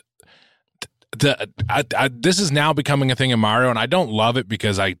last. This is now becoming a thing in Mario, and I don't love it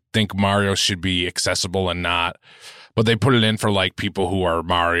because I think Mario should be accessible and not. But they put it in for like people who are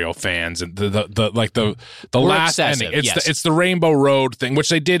Mario fans, and the last ending. It's the Rainbow Road thing, which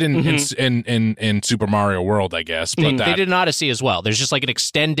they did in Super Mario World, I guess. But they did in Odyssey as well. There's just like an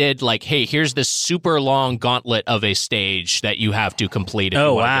extended, like, hey, here's this super long gauntlet of a stage that you have to complete if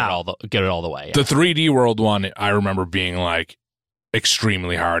you want to get it all the way. Yeah. The 3D World one, I remember being like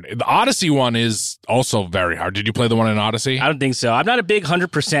extremely hard. The Odyssey one is also very hard. Did you play the one in Odyssey? I don't think so. I'm not a big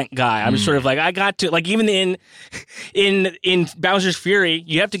 100% guy. I'm sort of like, I got to, like, even in Bowser's Fury,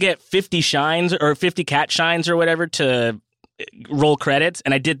 you have to get 50 shines or 50 cat shines or whatever to roll credits,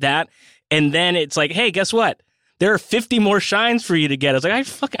 and I did that. And then it's like, hey, guess what? There are 50 more shines for you to get. I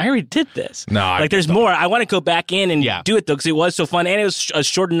was like, I already did this. No, there's more. I want to go back in and do it though, because it was so fun, and it was a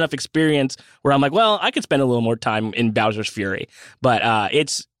short enough experience where I'm like, well, I could spend a little more time in Bowser's Fury. But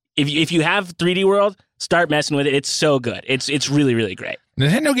it's if you have 3D World, start messing with it. It's so good. It's really, really great.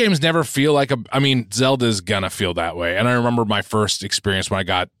 Nintendo games never feel like Zelda's gonna feel that way. And I remember my first experience when I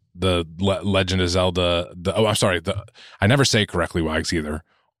got the Legend of Zelda. I never say it correctly, Wags, either.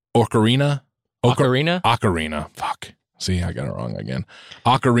 Ocarina. Fuck. See, I got it wrong again.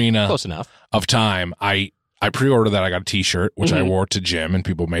 Ocarina. Close enough. Of Time. I pre-ordered that. I got a T-shirt, which I wore to gym, and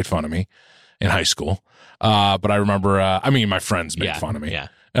people made fun of me in high school. But I remember, my friends made fun of me. Yeah.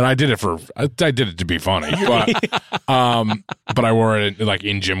 And I did it to be funny. But I wore it like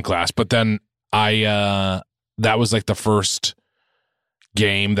in gym class. But then that was like the first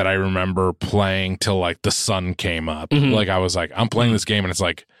game that I remember playing till like the sun came up. Like I was like, I'm playing this game, and it's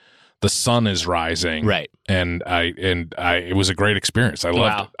like, the sun is rising, right? And it was a great experience. I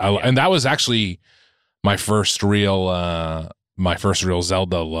loved it. And that was actually my first real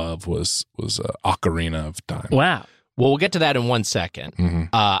Zelda love was Ocarina of Time. Wow. Well, we'll get to that in 1 second.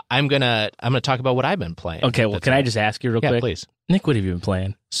 I'm gonna talk about what I've been playing. Okay. Well, can I just ask you real quick? Yeah, please. Nick, what have you been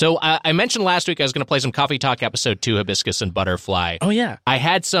playing? So I mentioned last week I was going to play some Coffee Talk Episode 2, Hibiscus and Butterfly. Oh, yeah. I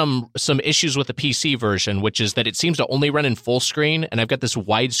had some issues with the PC version, which is that it seems to only run in full screen, and I've got this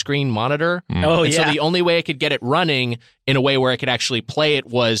widescreen monitor. Oh, and yeah. So the only way I could get it running in a way where I could actually play it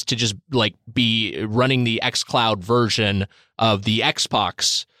was to just like be running the xCloud version of the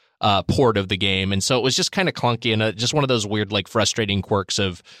Xbox port of the game. And so it was just kind of clunky and just one of those weird, like, frustrating quirks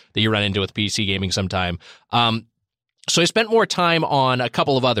that you run into with PC gaming sometime. So I spent more time on a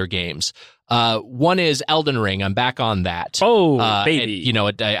couple of other games. One is Elden Ring. I'm back on that. Oh, baby.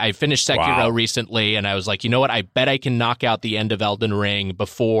 And, I finished Sekiro recently, and I was like, you know what? I bet I can knock out the end of Elden Ring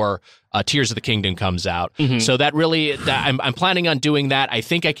before Tears of the Kingdom comes out. So that really, I'm planning on doing that. I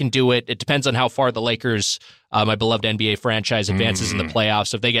think I can do it. It depends on how far the Lakers, my beloved NBA franchise, advances in the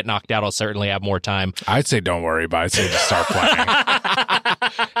playoffs. If they get knocked out, I'll certainly have more time. I'd say don't worry about it. I'd say just start playing.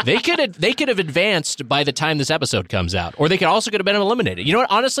 They could have advanced by the time this episode comes out, or they could also could have been eliminated. You know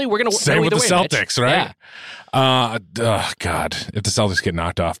what? Honestly, we're gonna same with the Celtics, right? Yeah. God, if the Celtics get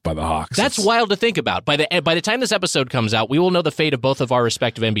knocked off by the Hawks, that's wild to think about. By the time this episode comes out, we will know the fate of both of our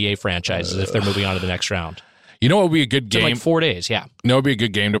respective NBA franchises if they're moving on to the next round. You know what would be a good game? In like 4 days, yeah. You know what would be a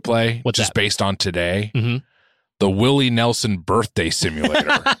good game to play? What's just that? Based on today? The Willie Nelson birthday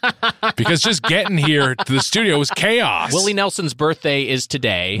simulator. Because just getting here to the studio was chaos. Willie Nelson's birthday is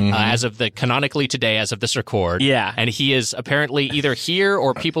today, canonically today as of this record. Yeah. And he is apparently either here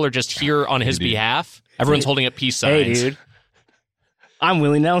or people are just here on his behalf. Everyone's holding up peace signs. Hey, dude. I'm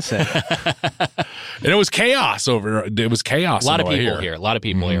Willie Nelson. And it was chaos it was chaos. A lot of people here. A lot of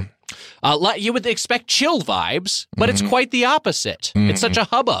people here. You would expect chill vibes, but it's quite the opposite. It's such a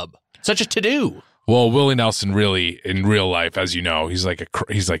hubbub, such a to-do. Well, Willie Nelson really, in real life, as you know, he's like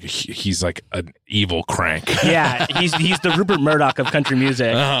an evil crank. Yeah, he's the Rupert Murdoch of country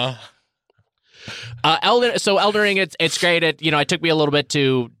music. Elden Ring, it's great. It took me a little bit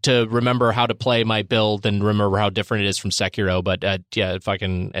to remember how to play my build and remember how different it is from Sekiro. But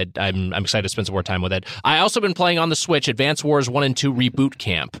I'm excited to spend some more time with it. I also been playing on the Switch Advance Wars 1 and 2 Reboot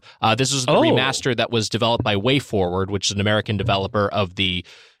Camp. This is the remaster that was developed by WayForward, which is an American developer of the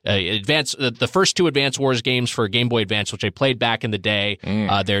the first two Advance Wars games for Game Boy Advance, which I played back in the day.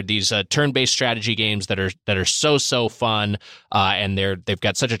 They're these turn-based strategy games that are so fun, and they've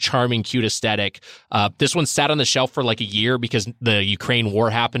got such a charming, cute aesthetic. This one sat on the shelf for like a year because the Ukraine war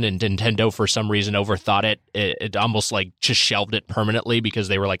happened, and Nintendo for some reason overthought it. It almost like just shelved it permanently because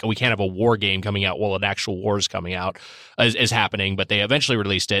they were like, oh, we can't have a war game coming out while an actual war is coming out is happening. But they eventually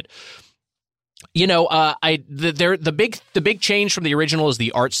released it. You know, the big change from the original is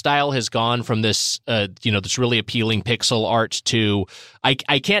the art style has gone from this, this really appealing pixel art to I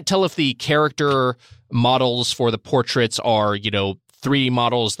can't tell if the character models for the portraits are 3D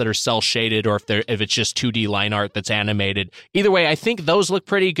models that are cel shaded or if it's just 2D line art that's animated. Either way, I think those look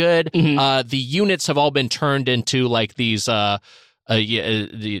pretty good. The units have all been turned into like these. These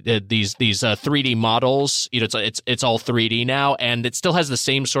 3D models, it's all 3D now, and it still has the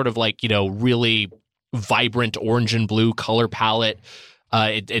same sort of like really vibrant orange and blue color palette.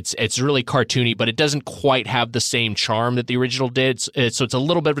 It's really cartoony, but it doesn't quite have the same charm that the original did. So it's a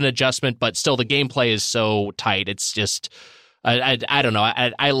little bit of an adjustment, but still the gameplay is so tight. It's just I don't know.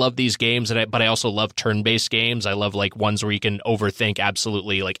 I love these games, but I also love turn-based games. I love like ones where you can overthink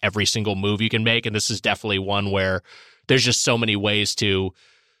absolutely like every single move you can make, and this is definitely one where there's just so many ways to.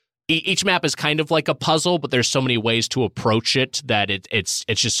 Each map is kind of like a puzzle, but there's so many ways to approach it that it's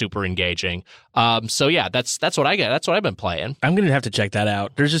just super engaging. So yeah, that's what I get. That's what I've been playing. I'm gonna have to check that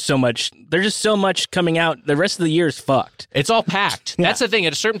out. There's just so much coming out. The rest of the year is fucked. It's all packed. That's the thing.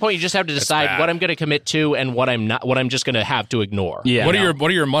 At a certain point, you just have to decide what I'm going to commit to and what I'm not. What I'm just going to have to ignore. Yeah. What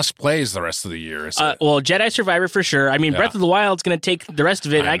are your must plays the rest of the year? Well, Jedi Survivor for sure. I mean, Breath of the Wild's going to take the rest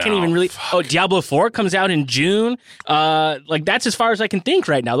of it. I can't even really. Fuck. Oh, Diablo 4 comes out in June. Like that's as far as I can think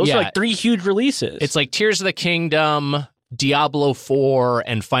right now. Those are like 3 huge releases. It's like Tears of the Kingdom, Diablo 4,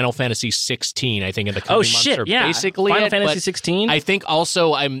 and Final Fantasy 16, I think, in the coming months are basically Final Fantasy 16? I think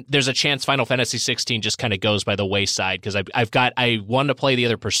also there's a chance Final Fantasy 16 just kind of goes by the wayside because I wanted to play the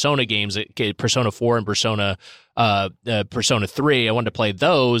other Persona games, Persona 4 and Persona 3. I wanted to play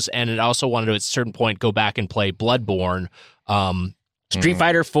those, and I also wanted to at a certain point go back and play Bloodborne. Street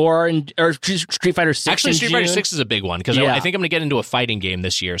Fighter 4 or Street Fighter 6. Actually, Street Fighter 6 is a big one because I think I'm going to get into a fighting game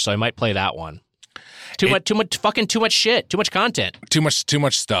this year, so I might play that one. Too much shit. Too much content. Too much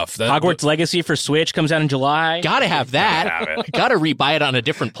stuff. Hogwarts Legacy for Switch comes out in July. Gotta have that. Gotta rebuy it on a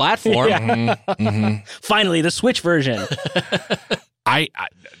different platform. Finally, the Switch version. I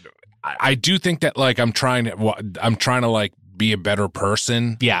do think that like I'm trying to like be a better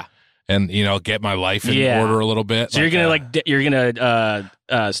person. Yeah. And get my life in order a little bit. So you're gonna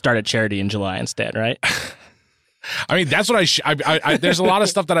start a charity in July instead, right? I mean, that's what I there's a lot of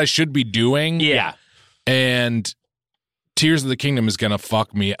stuff that I should be doing. Yeah. And Tears of the Kingdom is gonna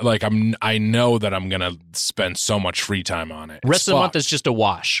fuck me. Like I know that I'm gonna spend so much free time on it. Rest of the month is just a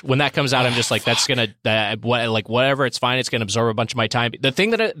wash. When that comes out, I'm just like, that's gonna whatever. It's fine. It's gonna absorb a bunch of my time. The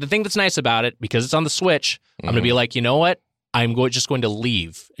thing that's nice about it, because it's on the Switch, I'm gonna be like, you know what? I'm just going to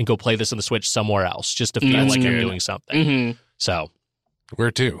leave and go play this on the Switch somewhere else, just to feel like I'm doing something. So,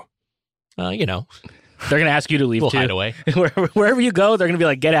 where to? They're gonna ask you to leave too. Hideaway. Wherever you go, they're gonna be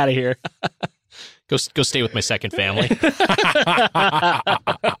like, get out of here. Go stay with my second family.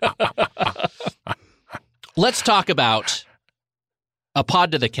 Let's talk about a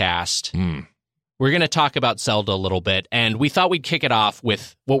pod to the cast. We're going to talk about Zelda a little bit, and we thought we'd kick it off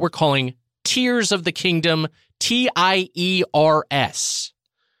with what we're calling Tears of the Kingdom, TIERS.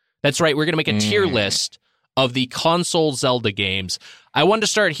 That's right. We're going to make a tier list of the console Zelda games. I wanted to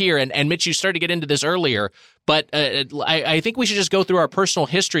start here, and Mitch, you started to get into this earlier, but I think we should just go through our personal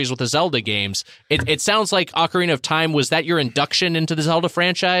histories with the Zelda games. It sounds like Ocarina of Time, was that your induction into the Zelda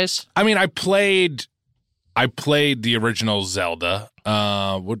franchise? I mean, I played the original Zelda.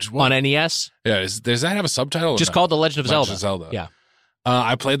 Which one? On NES? Yeah, does that have a subtitle? Just called The Legend of Zelda. Yeah.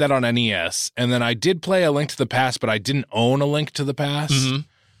 I played that on NES, and then I did play A Link to the Past, but I didn't own A Link to the Past,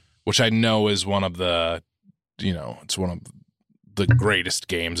 which I know is one of the, it's one of the greatest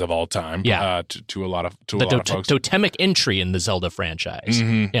games of all time. Yeah. To a lot of folks. The totemic entry in the Zelda franchise.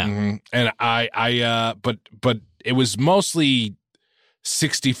 And but it was mostly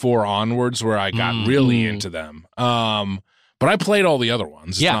 64 onwards where I got really into them. But I played all the other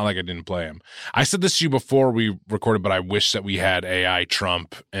ones. It's not like I didn't play them. I said this to you before we recorded, but I wish that we had AI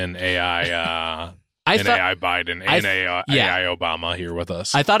Trump and AI AI Biden and AI Obama here with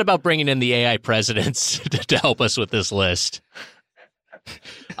us. I thought about bringing in the AI presidents to help us with this list.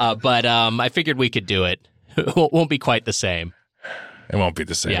 But I figured we could do it. It won't be quite the same. It won't be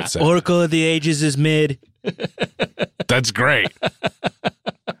the same. Yeah. Oracle of the Ages is mid. That's great.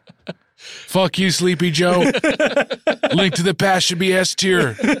 Fuck you, Sleepy Joe. Link to the Past should be S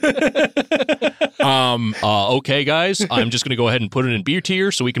tier. Okay, guys, I'm just going to go ahead and put it in B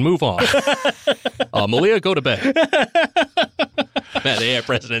tier so we can move on. Malia, go to bed. Man, the AI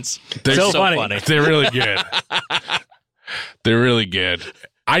presidents. They're so funny. They're really good. They're really good.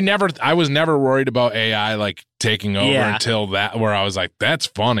 I was never worried about AI like taking over until that, where I was like, that's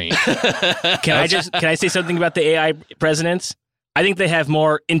funny. Can I say something about the AI presidents? I think they have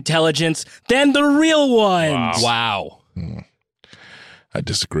more intelligence than the real ones. Wow. I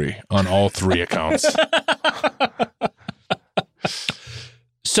disagree on all 3 accounts.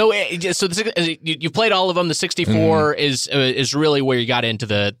 So you played all of them. The 64 is really where you got into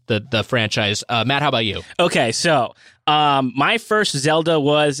the franchise. Matt, how about you? Okay, so my first Zelda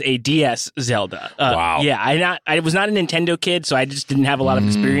was a DS Zelda. Wow. Yeah, I was not a Nintendo kid, so I just didn't have a lot of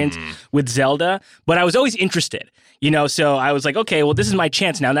experience with Zelda, but I was always interested. So I was like, okay, well, this is my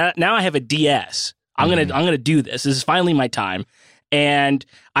chance now. Now I have a DS. I'm gonna do this. This is finally my time. And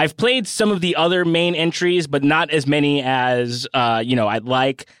I've played some of the other main entries, but not as many as I'd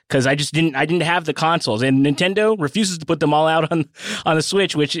like, because I didn't have the consoles, and Nintendo refuses to put them all out on the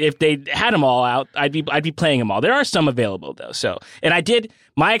Switch. Which if they had them all out, I'd be playing them all. There are some available though. So, and I did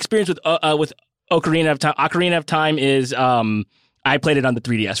my experience with Ocarina of Time. Ocarina of Time is I played it on the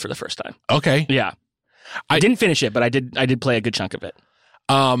 3DS for the first time. Okay. Yeah, I didn't finish it, but I did play a good chunk of it.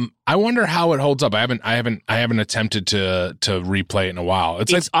 I wonder how it holds up. I haven't attempted to replay it in a while.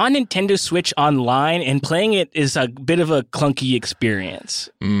 It's on Nintendo Switch Online, and playing it is a bit of a clunky experience,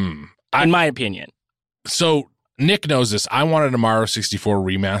 in my opinion. So Nick knows this. I wanted a Mario 64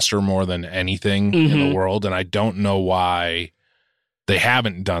 remaster more than anything in the world, and I don't know why they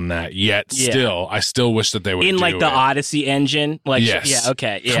haven't done that yet. Yeah. I still wish that they would in do like the it. Odyssey engine. Like, yes. Yeah.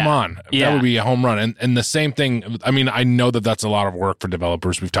 Okay. Yeah. Come on. Yeah. That would be a home run. And the same thing. I mean, I know that that's a lot of work for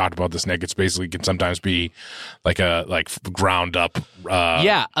developers. We've talked about this, Nick. It's basically can sometimes be like ground up.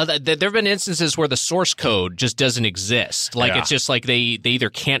 There have been instances where the source code just doesn't exist. Like it's just like they either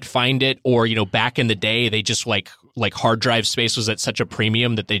can't find it, or back in the day they just like hard drive space was at such a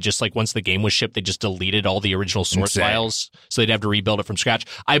premium that they just like once the game was shipped they just deleted all the original source files, so they'd have to rebuild it from scratch.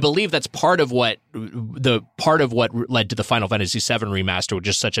 I believe that's part of what led to the Final Fantasy VII remaster, which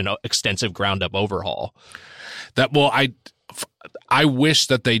is such an extensive ground up overhaul. I wish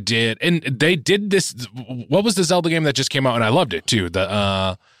that they did, and they did this. What was the Zelda game that just came out and I loved it too?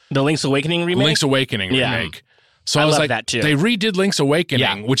 The Link's Awakening remake. Link's Awakening remake. So I was love like, that too. They redid Link's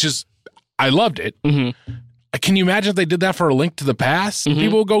Awakening, which is I loved it. Mm-hmm. Can you imagine if they did that for A Link to the Past? Mm-hmm.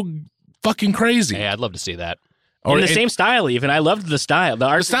 People would go fucking crazy. Hey, I'd love to see that. Or in the same style, even. I loved the style. The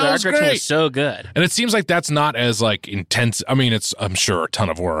art direction great. was so good. And it seems like that's not as like intense. I mean, I'm sure a ton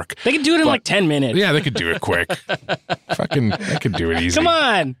of work. They could do it in like 10 minutes. Yeah, they could do it quick. They could do it easy. Come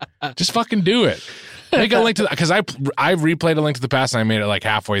on. Just fucking do it. Make a Link to because I replayed A Link to the Past and I made it like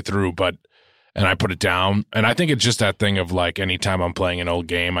halfway through, and I put it down. And I think it's just that thing of like anytime I'm playing an old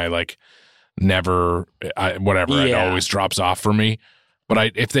game, I like it always drops off for me.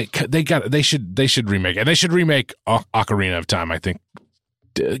 But if they should remake it. They should remake Ocarina of Time. I think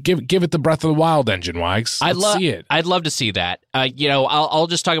give it the Breath of the Wild engine, Wags. See it. I'd love to see that. I'll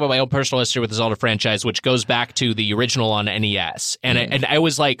just talk about my own personal history with the Zelda franchise, which goes back to the original on NES. And I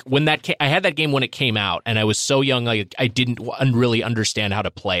was like, I had that game when it came out, and I was so young, I didn't really understand how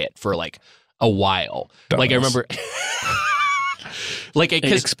to play it for like a while. Like I remember. Like it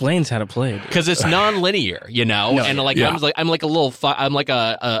explains how to play it because it's non-linear, I'm like a little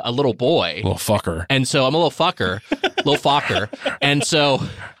a little boy, little fucker, and so I'm a little fucker, and so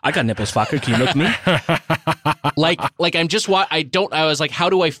I got nipples, fucker. Can you milk me? I was like, how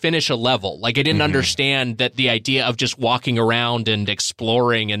do I finish a level? Like I didn't understand that the idea of just walking around and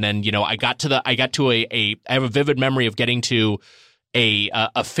exploring, and then I have a vivid memory of getting to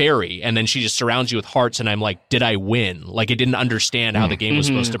a fairy, and then she just surrounds you with hearts, and I'm like, did I win? Like I didn't understand how the game was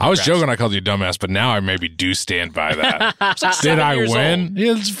supposed to progress. I was joking I called you a dumbass, but now I maybe do stand by that. Did I win?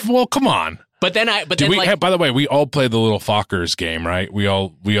 Well, come on. But then by the way, we all played the Little Fockers game, right? We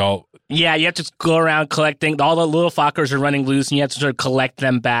all Yeah, you have to go around collecting. All the little Fockers are running loose, and you have to sort of collect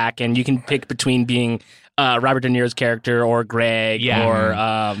them back, and you can pick between being Robert De Niro's character or Greg or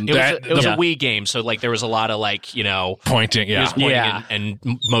it was a Wii game, so like there was a lot of like pointing, and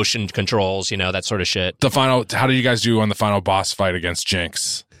motion controls, that sort of shit. How did you guys do on the final boss fight against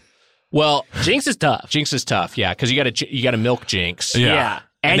Jinx? Well, Jinx is tough. Yeah, because you got to milk Jinx. Yeah.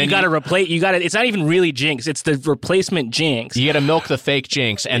 And you got to replace. It's not even really Jinx. It's the replacement Jinx. You got to milk the fake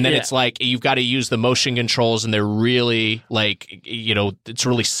Jinx, and then it's like you've got to use the motion controls, and they're really it's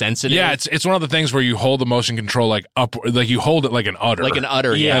really sensitive. Yeah, it's one of the things where you hold the motion control like up, like you hold it like an udder,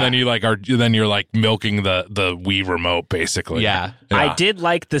 Yeah, and then you're like milking the Wii remote basically. Yeah. I did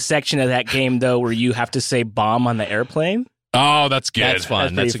like the section of that game though where you have to say bomb on the airplane. Oh, that's good. That's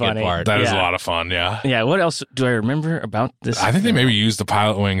fun. That's a funny. good part. That is a lot of fun. Yeah. Yeah. What else do I remember about this? I think they maybe used the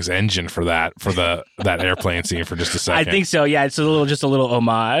Pilot Wings engine for that airplane scene for just a second. I think so. Yeah, it's just a little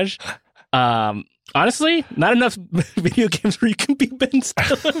homage. Honestly, not enough video games where you can be Ben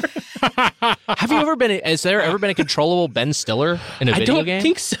Stiller. Has there ever been a controllable Ben Stiller in a video game? I don't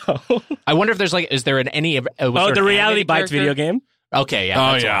think so. I wonder if there's is there any? The Reality Bites video game. Okay,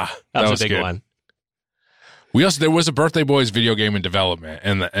 yeah. That was a big good. one. There was a Birthday Boys video game in development,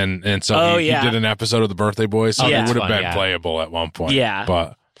 and so he did an episode of the Birthday Boys, so it would have been playable at one point. Yeah,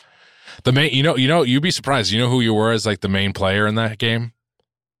 but the main, you'd be surprised. You know who you were as like the main player in that game?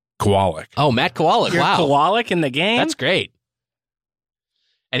 Kowalik. Oh, Matt Kowalik. You're wow, Kowalik in the game. That's great.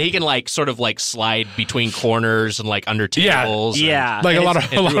 And he can sort of slide between corners and under tables. Yeah, like a lot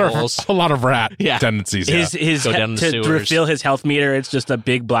of rat tendencies. His go down the to sewers. refill his health meter. It's just a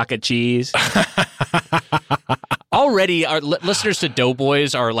big block of cheese. Already, our listeners to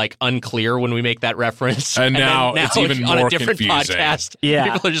Doughboys are unclear when we make that reference, and now it's even on more a different confusing. Podcast.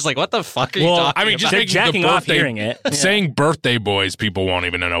 Yeah, people are just like, "What the fuck are you talking I mean, about?" just they're making jacking the off birthday, hearing it. saying Birthday Boys, people won't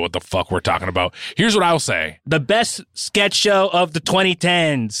even know what the fuck we're talking about. Here's what I'll say: the best sketch show of the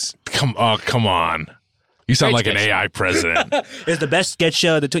 2010s. Come on. You sound like an AI president. It's the best sketch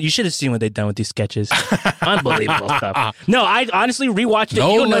show. You should have seen what they've done with these sketches. Unbelievable stuff. No, I honestly rewatched it.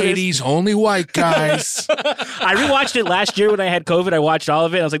 No ladies, only white guys. I rewatched it last year when I had COVID. I watched all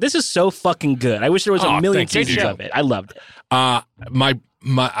of it. And I was like, this is so fucking good. I wish there was a million seasons of it. I loved it. I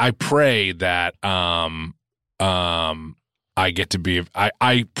pray that I get to be.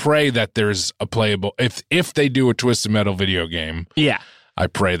 I pray that there's a playable. If they do a Twisted Metal video game, yeah. I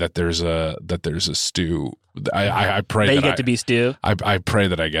pray that there's a Stu. I pray that you get to be Stu. I pray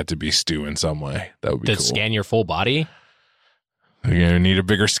that I get to be Stu in some way. That would be cool. Scan your full body. You're gonna need a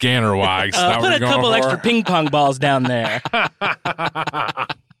bigger scanner, Wags. Put a couple extra ping pong balls down there. I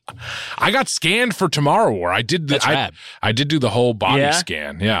got scanned for Tomorrow War. I did. I did do the whole body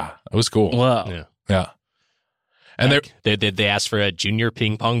scan. Yeah, it was cool. Whoa. Yeah. And they asked for a junior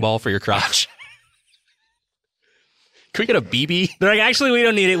ping pong ball for your crotch. Can we get a BB? They're like, actually, we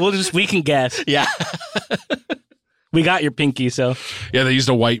don't need it. We can guess. Yeah. We got your pinky, so. Yeah, they used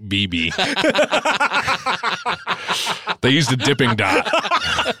a white BB. They used a dipping dot.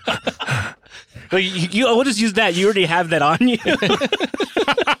 We'll just use that. You already have that on you.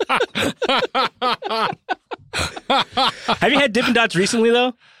 Have you had Dippin' Dots recently,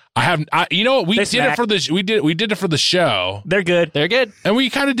 though? I haven't. You know what? We did it for the show. They're good. They're good. And we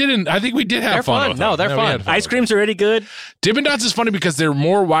kind of didn't. I think we did have fun with them. No, they're fun. Ice cream's already good. Dippin' Dots is funny because they're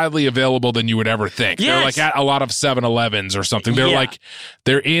more widely available than you would ever think. Yes. They're like at a lot of 7-Elevens or something. They're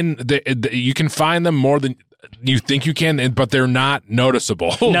you can find them more than you think you can, but they're not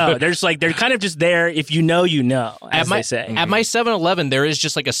noticeable. No, they're kind of just there. If you know, you know, as they say. At my 7-Eleven, there is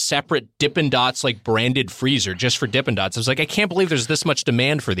just a separate Dippin' Dots branded freezer just for Dippin' Dots. I was like, I can't believe there's this much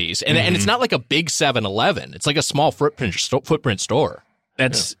demand for these. And it's not like a big 7-Eleven. It's like a small footprint store.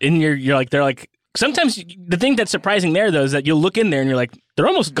 That's in you're like, they're like, sometimes the thing that's surprising there, though, is that you'll look in there and you're like, they're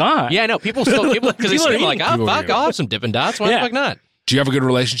almost gone. Yeah, I know. Because they see them like, oh, fuck, I'll have some Dippin' Dots. Why the fuck not? Do you have a good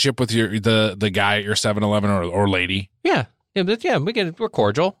relationship with the guy at your 7-Eleven or lady? Yeah, we're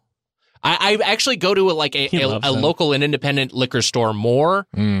cordial. I actually go to a local and independent liquor store more,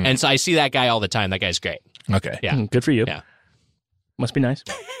 and so I see that guy all the time. That guy's great. Okay, yeah, good for you. Yeah, must be nice.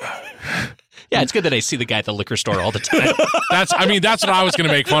 Yeah, it's good that I see the guy at the liquor store all the time. That's what I was going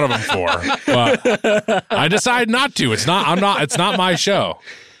to make fun of him for, but I decided not to. It's not my show.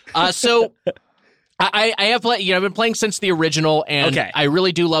 So. I have I've been playing since the original, and I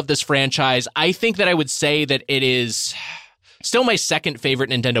really do love this franchise. I think that I would say that it is still my second favorite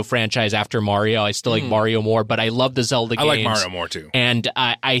Nintendo franchise after Mario. I still like Mario more, but I love the Zelda games. I like Mario more too. And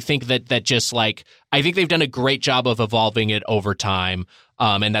I think that just I think they've done a great job of evolving it over time.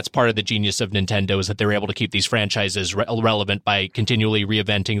 And that's part of the genius of Nintendo is that they're able to keep these franchises relevant by continually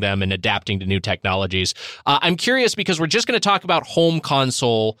reinventing them and adapting to new technologies. I'm curious because we're just going to talk about home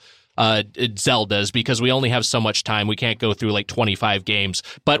console Zeldas because we only have so much time. We can't go through like 25 games.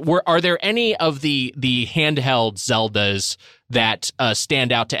 But are there any of the handheld Zeldas that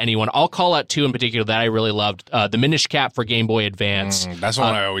stand out to anyone? I'll call out two in particular that I really loved. The Minish Cap for Game Boy Advance. That's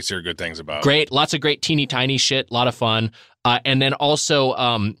one I always hear good things about. Great. Lots of great teeny tiny shit. A lot of fun. And then also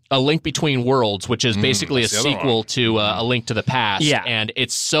A Link Between Worlds, which is basically a sequel to A Link to the Past. Yeah. And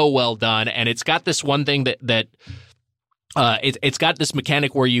it's so well done. And it's got this one thing that it's got this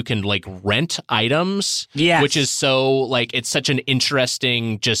mechanic where you can like rent items, which is so like it's such an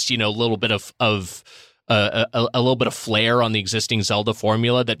interesting, just little bit of a little bit of flair on the existing Zelda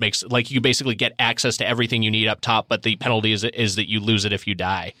formula that makes like you basically get access to everything you need up top, but the penalty is that you lose it if you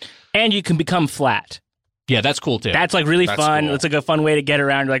die, and you can become flat. Yeah, that's cool too. That's like really fun. Cool. It's like a fun way to get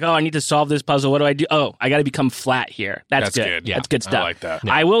around. You're like, oh, I need to solve this puzzle. What do I do? Oh, I got to become flat here. That's good. Yeah, that's good stuff. I like that.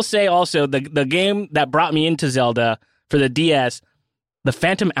 I will say also the game that brought me into Zelda for the DS, the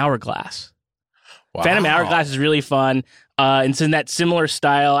Phantom Hourglass. Wow. Phantom Hourglass is really fun. It's in that similar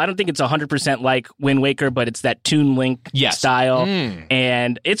style. I don't think it's 100% like Wind Waker, but it's that Toon Link style.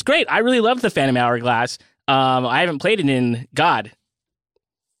 And it's great. I really love the Phantom Hourglass. I haven't played it in,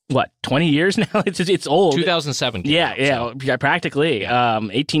 20 years now? It's old. 2007. Yeah, practically.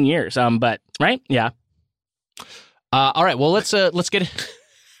 18 years. But right? Yeah. All right. Well, let's get it.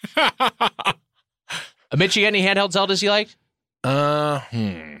 Mitch, you got any handheld Zeldas you like?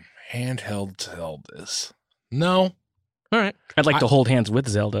 Handheld Zeldas. No. All right. I'd like to hold hands with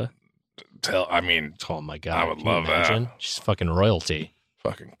Zelda. Oh my god, I would love that. She's fucking royalty.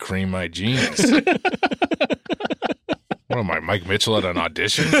 Fucking cream my jeans. What am I, Mike Mitchell at an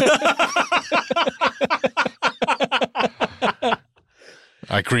audition?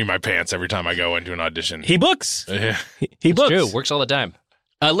 I cream my pants every time I go into an audition. He books. Yeah. He books. True, works all the time.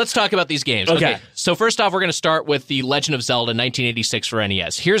 Let's talk about these games. Okay. So first off, we're going to start with The Legend of Zelda 1986 for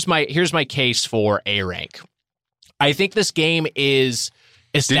NES. Here's my case for A rank. I think this game is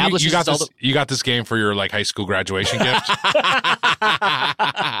established. You got this game for your like high school graduation gift?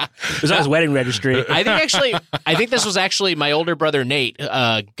 It was on his wedding registry. I think this was actually my older brother Nate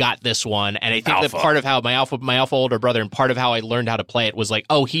got this one, and I think that part of how my alpha older brother and part of how I learned how to play it was like,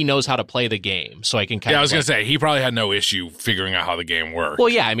 oh, he knows how to play the game, so I can kind of. Yeah, I was gonna say he probably had no issue figuring out how the game worked. Well,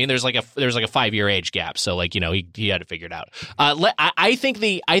 yeah, I mean, there's like a 5-year age gap, so like he had to figure it out. I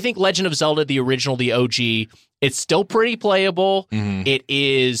think Legend of Zelda, the original, the OG. It's still pretty playable. Mm-hmm.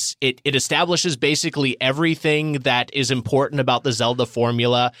 It establishes basically everything that is important about the Zelda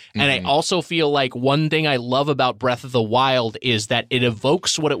formula. And I also feel like one thing I love about Breath of the Wild is that it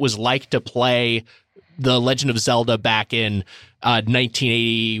evokes what it was like to play the Legend of Zelda back in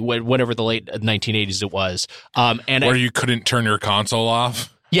 1980, whatever the late 1980s it was. Where you couldn't turn your console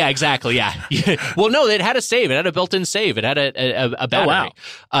off? Yeah, exactly. Yeah. Well, no, it had a save. It had a built-in save. It had a battery.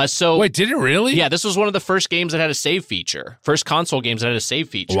 Oh, wow. Wait, did it really? Yeah, this was one of the first games that had a save feature. First console games that had a save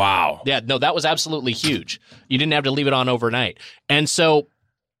feature. Wow. Yeah, no, that was absolutely huge. You didn't have to leave it on overnight. And so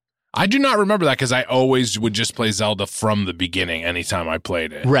I do not remember that because I always would just play Zelda from the beginning anytime I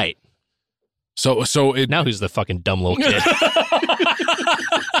played it. Right. So now who's the fucking dumb little kid?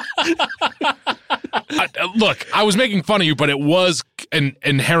 Look, I was making fun of you, but it was an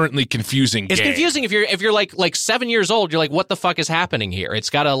inherently confusing game. It's confusing if you're like 7 years old. You're like, what the fuck is happening here? It's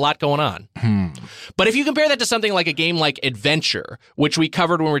got a lot going on. But if you compare that to something like a game like Adventure, which we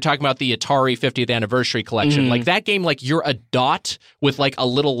covered when we were talking about the Atari 50th anniversary collection, like that game, like you're a dot with like a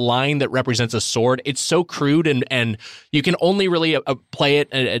little line that represents a sword. It's so crude and you can only really play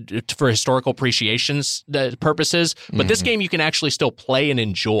it for historical appreciations purposes. But this game you can actually still play and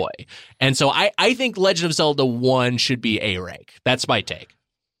enjoy. And so I think Legend of Zelda 1 should be A rank. That's my take.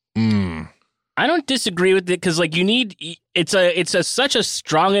 I don't disagree with it because, like, you need it's such a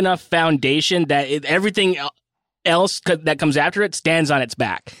strong enough foundation that everything else that comes after it stands on its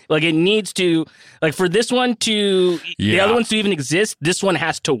back. Like, it needs to, like, for this one to the other ones to even exist, this one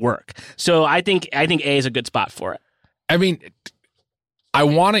has to work. So I think A is a good spot for it. I mean, I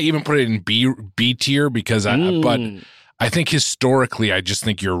want to even put it in B tier because but I think historically, I just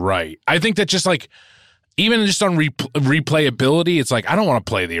think you're right. I think that just like. Even just on replayability, it's like I don't want to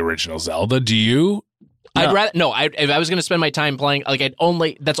play the original Zelda. Do you? No. I'd rather no. If I was going to spend my time playing,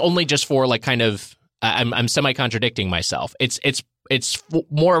 like that's only just for like kind of. I'm semi contradicting myself. It's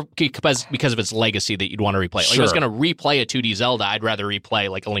more because of its legacy that you'd want to replay. Like if I was going to replay a 2D Zelda, I'd rather replay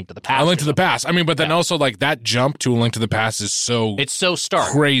like A Link to the Past. A Link to the Past. I mean, but then also like that jump to A Link to the Past is so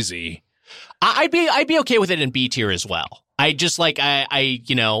stark, crazy. I'd be okay with it in B tier as well. I just like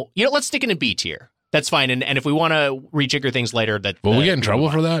let's stick it in B tier. That's fine, and if we want to rejigger things later, will we get in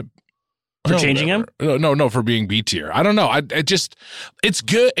trouble for that? For changing him? No, for being B tier. I don't know. It's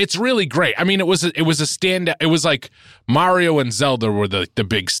good. It's really great. I mean, it was a standout. It was like Mario and Zelda were the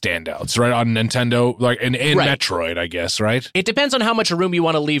big standouts, right? On Nintendo, like and Right. Metroid, I guess, right? It depends on how much room you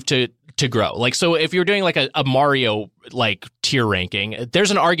want to leave to grow. Like, so if you're doing like a Mario like tier ranking, there's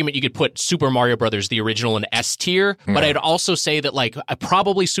an argument you could put Super Mario Brothers, the original, in S tier. But I'd also say that like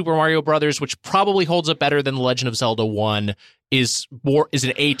probably Super Mario Brothers, which probably holds up better than The Legend of Zelda 1, is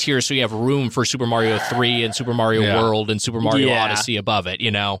an A tier. So you have room for Super Mario 3 and Super Mario World and Super Mario Odyssey above it.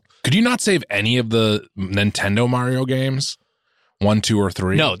 You know, Could you not save any of the Nintendo Mario games? 1, 2, or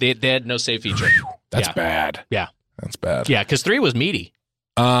 3? No, they had no save feature. That's Yeah. bad. Yeah, That's bad. yeah, because 3 was meaty.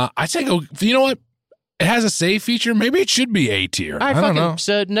 I'd say go. You know what? It has a save feature. Maybe it should be A tier. All right, I don't know.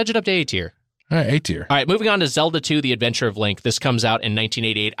 So nudge it up to A tier. All right, A tier. All right, moving on to Zelda 2, The Adventure of Link. This comes out in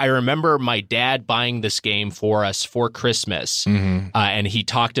 1988. I remember my dad buying this game for us for Christmas, and he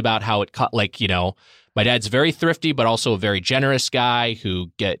talked about how it cut, like, you know, my dad's very thrifty, but also a very generous guy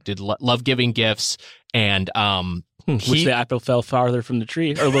who love giving gifts, and Wish the apple fell farther from the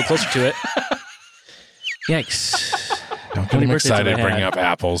tree, or a little closer to it. Yikes. Don't get him birthdays excited have I bringing had? up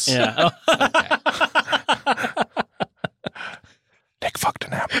apples. Yeah. Nick fucked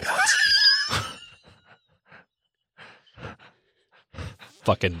an apple once.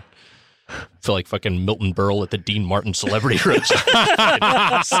 fucking feel like fucking Milton Berle at the Dean Martin Celebrity Roast.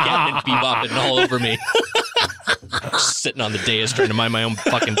 Scatting and bebopping all over me. Just sitting on the dais trying to mind my own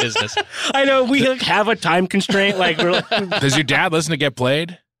fucking business. I know, we like, have a time constraint. Like, we're like, Does your dad listen to Get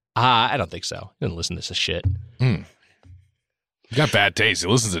Played? I don't think so. He doesn't listen to this shit. You got bad taste. He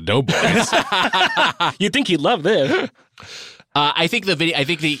listens to Doughboys. you'd think he'd love this. I think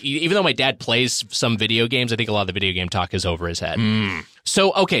even though my dad plays some video games, I think a lot of the video game talk is over his head.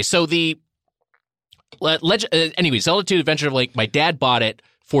 So, okay, so anyway, Zelda 2 Adventure of Link, my dad bought it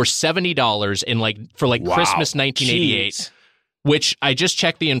for $70 for Wow. Christmas 1988, Jeez. which I just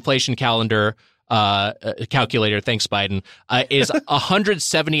checked the inflation calendar calculator, thanks Biden, is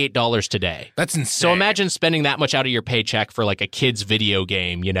 $178 today. That's insane. So imagine spending that much out of your paycheck for like a kid's video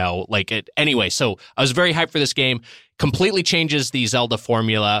game, you know, like it. Anyway, so I was very hyped for this game. Completely changes the Zelda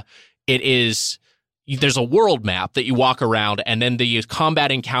formula. There's a world map that you walk around, and then the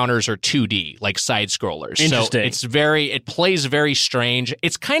combat encounters are 2D, like side scrollers. Interesting. So it plays very strange.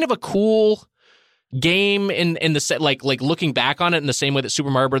 It's kind of a cool game in the set, like looking back on it in the same way that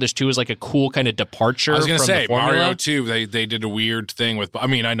Super Mario Brothers 2 is like a cool kind of departure. I was going to from say, the formula. Mario 2, they did a weird thing with, I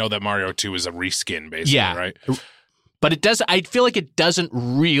mean, I know that Mario 2 is a reskin, basically, right? But I feel like it doesn't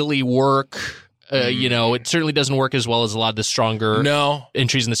really work. You know, it certainly doesn't work as well as a lot of the stronger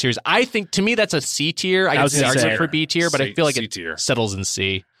entries in the series. I think, to me, that's a C tier. I was guess gonna it's say for B tier, but I feel like C-tier. it settles in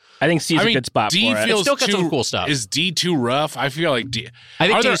C. I think C is a good spot D for it. feels It's still got too, some cool stuff. Is D too rough? I feel like D. I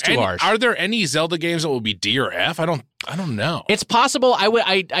think Are D there is too harsh. Are there any Zelda games that will be D or F? I don't know. It's possible.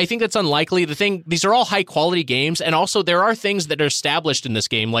 I think that's unlikely. These are all high quality games, and also there are things that are established in this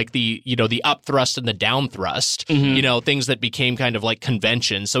game, like the up thrust and the down thrust. You know, things that became kind of like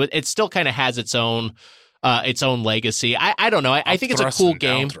conventions. So it still kind of has its own legacy. I don't know. I think it's a Thrust cool and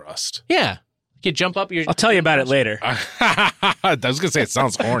down game. Thrust. Yeah, you can jump up your. I'll tell you about it later. I was going to say it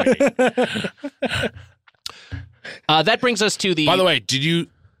sounds horny. That brings us to the. By the way,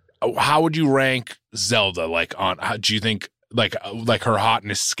 how would you rank Zelda? Like do you think like her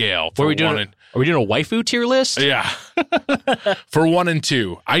hotness scale? Are we doing a waifu tier list? Yeah. For 1 and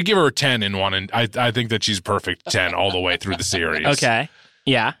 2, I'd give her a 10 in 1, and I think that she's perfect 10 all the way through the series. Okay.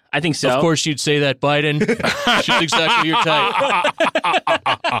 Yeah, I think so. Of course you'd say that, Biden. She's exactly your type.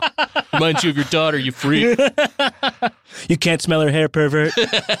 Reminds you of your daughter, you freak. You can't smell her hair, pervert.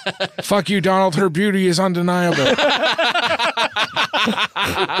 Fuck you, Donald. Her beauty is undeniable.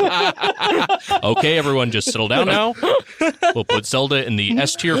 Okay, everyone, just settle down now. We'll put Zelda in the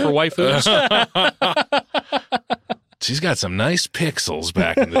S tier for waifus. She's got some nice pixels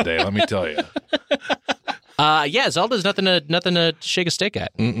back in the day, let me tell you. Yeah, Zelda's nothing to shake a stick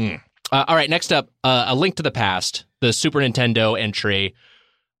at. All right, next up, A Link to the Past, the Super Nintendo entry.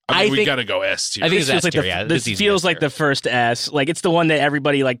 I mean, we think- got to go S tier. I think it's This feels S tier, like yeah. this It's easy feels S like tier. the first S. Like, it's the one that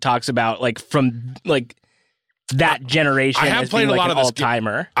everybody like talks about, like from like that generation. I have as played being, a like, lot an of this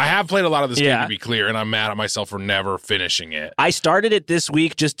all-timer. I have played a lot of this game, Yeah. to be clear, and I'm mad at myself for never finishing it. I started it this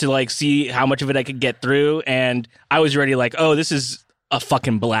week just to like see how much of it I could get through, and I was already like, oh, this is a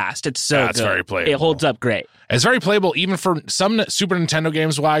fucking blast. It's so That's good. very playable. It holds up great. It's very playable, even for some Super Nintendo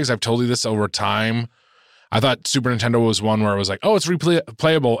games, Wags. I've told you this over time. I thought Super Nintendo was one where I was like, oh, it's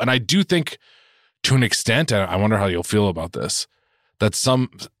replayable. And I do think, to an extent, and I wonder how you'll feel about this, that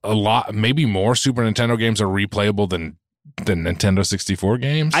maybe more Super Nintendo games are replayable than the Nintendo 64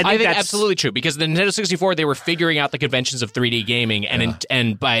 games? I think that's absolutely true, because the Nintendo 64, they were figuring out the conventions of 3D gaming,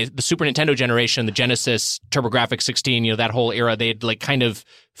 and by the Super Nintendo generation, the Genesis, TurboGrafx 16, you know, that whole era, they had like kind of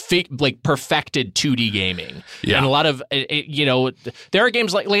perfected 2D gaming. Yeah. And a lot of you know, there are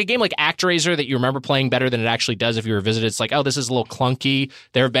games like a game like ActRaiser that you remember playing better than it actually does if you revisit it. It's like, oh, this is a little clunky.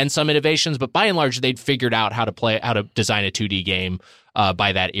 There have been some innovations, but by and large, they'd figured out how to design a 2D game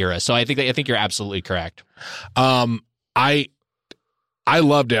by that era. So I think you're absolutely correct. I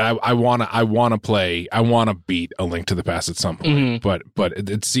loved it. I want to beat A Link to the Past at some point. Mm-hmm. But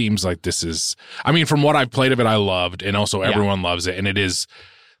it seems like this is, I mean, from what I've played of it, I loved, and also everyone loves it, and it is.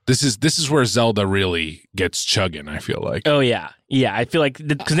 This is where Zelda really gets chugging, I feel like. Oh yeah. I feel like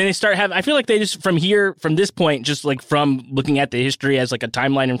because then they start having. I feel like they just from this point, just like from looking at the history as like a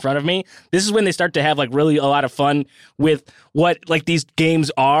timeline in front of me, this is when they start to have like really a lot of fun with what like these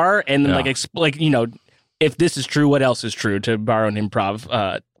games are, and then like you know, if this is true, what else is true, to borrow an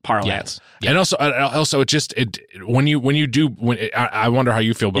improv parlance. Yeah. And also I wonder how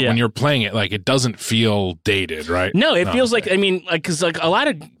you feel, but when you're playing it, like, it doesn't feel dated, right? No, it feels like, I mean, like, because like a lot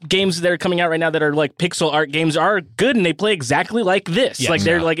of games that are coming out right now that are like pixel art games are good, and they play exactly like this. Yes. Like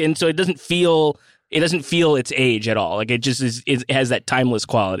they're like, and so it doesn't feel its age at all. Like it just is. It has that timeless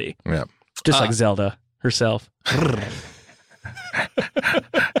quality. Yeah, just like Zelda herself.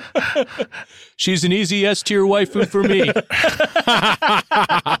 She's an easy S-tier waifu for me.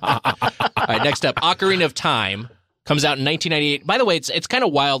 All right, next up, Ocarina of Time comes out in 1998. By the way, it's kind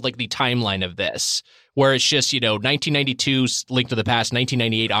of wild, like the timeline of this, where it's just, you know, 1992 Link to the Past,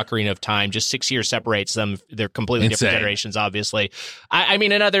 1998 Ocarina of Time, just 6 years separates them. They're completely different generations, obviously. I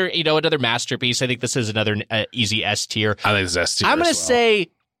mean, another masterpiece. I think this is another easy S-tier. I think it's S-tier. I'm going to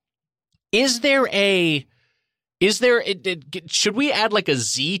say, should we add like a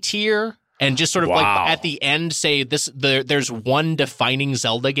Z tier and just sort of like at the end say there's one defining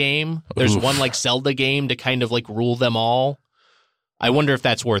Zelda game. There's one like Zelda game to kind of like rule them all. I wonder if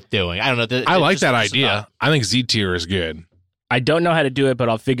that's worth doing. I don't know. I like that idea. I think Z tier is good. I don't know how to do it, but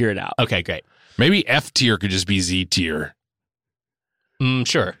I'll figure it out. Okay, great. Maybe F tier could just be Z tier.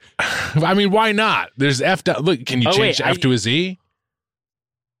 Sure. I mean, why not? There's F. Look, can you change F to a Z?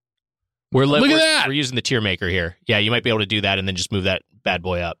 Look at that. We're using the tier maker here. Yeah, you might be able to do that and then just move that bad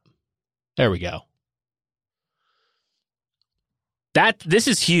boy up. There we go. This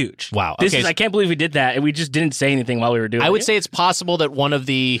is huge. Wow. I can't believe we did that, and we just didn't say anything while we were doing it. I would say it's possible that one of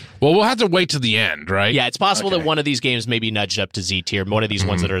the... Well, we'll have to wait to the end, right? Yeah, it's possible that one of these games may be nudged up to Z tier, one of these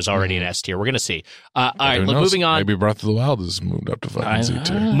ones that is already in S tier. We're going to see. All right, moving on. Maybe Breath of the Wild has moved up to fucking Z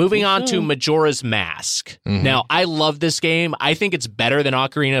tier. Moving on to Majora's Mask. Now, I love this game. I think it's better than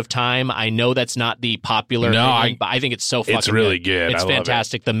Ocarina of Time. I know that's not the popular thing, but I think it's so fucking It's really good. It's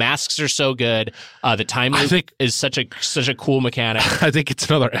fantastic. The masks are so good. The time loop is such a cool mechanic. I think it's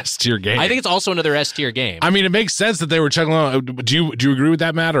another S tier game. I think it's also another S tier game. I mean, it makes sense that they were chugging along. Do you agree with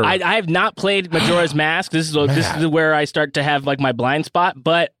that, Matt? Or? I have not played Majora's Mask. This is where I start to have like my blind spot,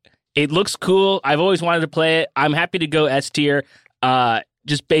 but it looks cool. I've always wanted to play it. I'm happy to go S tier.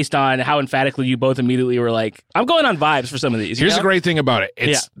 Just based on how emphatically you both immediately were like, I'm going on vibes for some of these. Here's the great thing about it.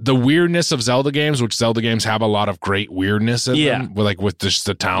 It's the weirdness of Zelda games, which Zelda games have a lot of great weirdness in them. With just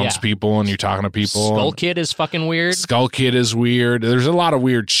the townspeople and you're talking to people. Skull Kid is fucking weird. Skull Kid is weird. There's a lot of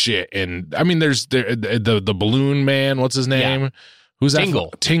weird shit. And I mean, there's the balloon man. What's his name? Yeah. Who's that?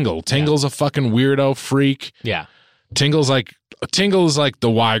 Tingle. Tingle's a fucking weirdo freak. Yeah. Tingle is like the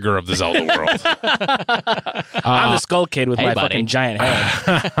Weiger of the Zelda world. I'm the Skull Kid with my fucking giant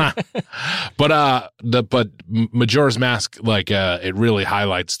head. But Majora's Mask, like, it really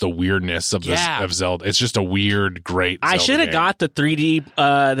highlights the weirdness of of Zelda. It's just a weird, great. I should have got the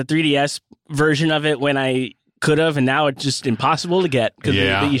 3DS version of it when I could have, and now it's just impossible to get because the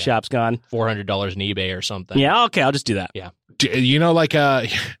eShop's gone. $400 in eBay or something. Yeah, okay, I'll just do that. Yeah. This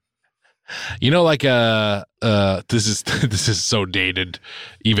is so dated,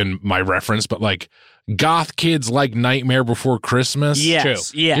 even my reference, but like goth kids like Nightmare Before Christmas.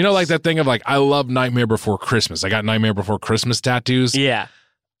 Yes, yes. You know, like that thing of like, I love Nightmare Before Christmas. I got Nightmare Before Christmas tattoos. Yeah.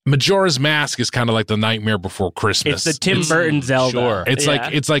 Majora's Mask is kind of like the Nightmare Before Christmas. It's the Tim Burton Zelda. Sure. It's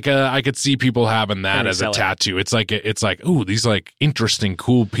like I could see people having that as a tattoo. It's like ooh, these like interesting,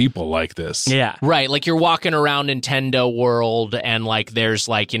 cool people like this. Yeah. Right. Like you're walking around Nintendo World and like there's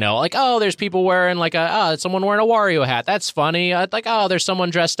like, you know, like, oh, there's people wearing like someone wearing a Wario hat. That's funny. Like, oh, there's someone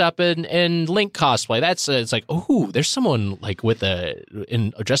dressed up in Link cosplay. That's it's like, ooh, there's someone like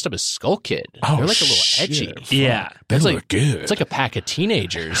dressed up as Skull Kid. Oh, they're like a little edgy. Yeah. They It's look like good. It's like a pack of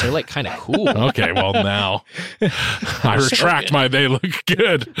teenagers. They're like kind of cool. Okay, well now I retract my they look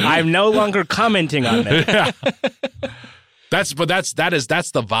good. I'm no longer commenting on it. Yeah. That's the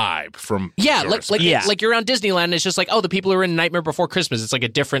vibe from like you're around Disneyland and it's just like, oh, the people who are in Nightmare Before Christmas. It's like a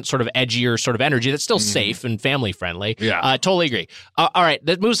different sort of edgier sort of energy that's still safe and family friendly. Yeah. Totally agree. All right,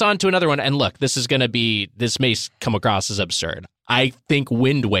 that moves on to another one. And look, this may come across as absurd. I think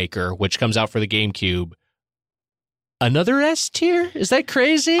Wind Waker, which comes out for the GameCube, another S tier? Is that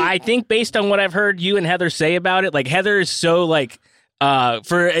crazy? I think based on what I've heard you and Heather say about it, like Heather is so like,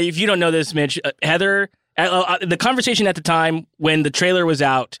 for if you don't know this, Mitch, Heather, the conversation at the time when the trailer was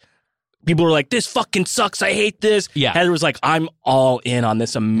out, people were like, this fucking sucks. I hate this. Yeah. Heather was like, I'm all in on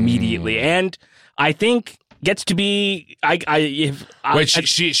this immediately. And I think gets to be,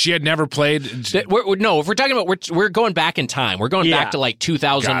 she had never played. If we're talking about, we're going back in time. We're going back to like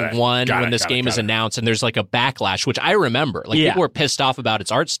 2001 when this game is announced, and there's like a backlash, which I remember. Like people were pissed off about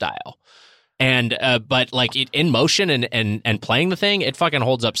its art style. And but like in motion and playing the thing, it fucking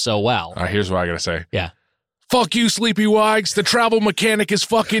holds up so well. Here's what I gotta say. Yeah. Fuck you, Sleepy Wags. The travel mechanic is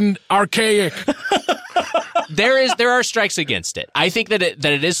fucking archaic. There are strikes against it. I think that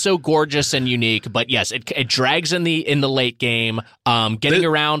it is so gorgeous and unique, but yes, it drags in the late game. Getting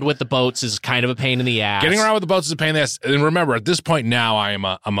around with the boats is kind of a pain in the ass. Getting around with the boats is a pain in the ass. And remember, at this point now, I'm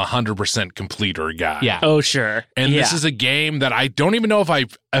a 100% completer guy. Yeah. Oh sure. And this is a game that I don't even know if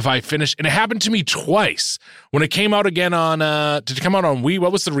I finished. And it happened to me twice when it came out again on. Did it come out on Wii?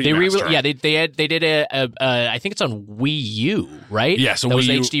 What was the remaster? They did a I think it's on Wii U, right? Yeah, so that was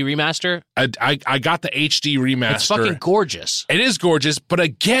Wii U, HD remaster. I got the HD remaster. It's fucking gorgeous. It is gorgeous, but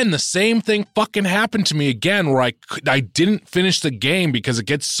again, the same thing fucking happened to me again, where I didn't finish the game because it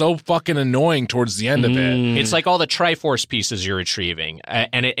gets so fucking annoying towards the end of it. It's like all the Triforce pieces you're retrieving,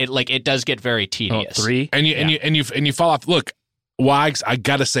 and it does get very tedious. 3 and you fall off. Look, Wags, I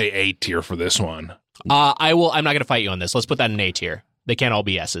gotta say A tier for this one. I'm not going to fight you on this. Let's put that in A tier. They can't all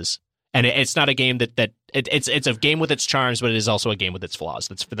be S's. And it's not a game it's a game with its charms, but it is also a game with its flaws.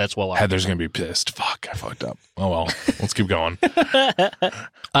 That's well. Heather's gonna be pissed. Fuck, I fucked up. Oh well, let's keep going.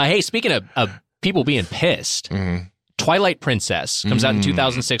 Hey, speaking of people being pissed, Twilight Princess comes out in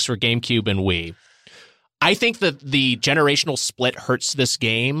 2006 for GameCube and Wii. I think that the generational split hurts this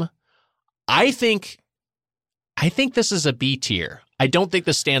game. I think this is a B tier. I don't think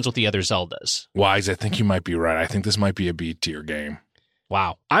this stands with the other Zeldas. Wise, I think you might be right. I think this might be a B tier game.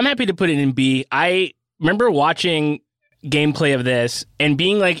 Wow. I'm happy to put it in B. I remember watching gameplay of this and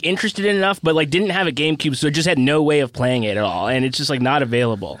being like interested in enough, but like didn't have a GameCube, so it just had no way of playing it at all, and it's just like not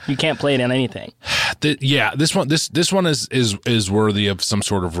available. You can't play it on anything. This one is worthy of some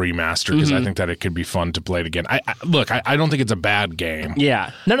sort of remaster because I think that it could be fun to play it again. I don't think it's a bad game.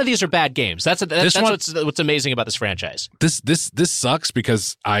 Yeah, none of these are bad games. That's what's amazing about this franchise. This sucks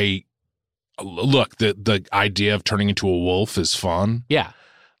because the idea of turning into a wolf is fun. Yeah.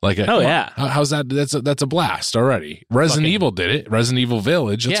 Like, how's that? That's a blast already. Resident Evil did it. Resident Evil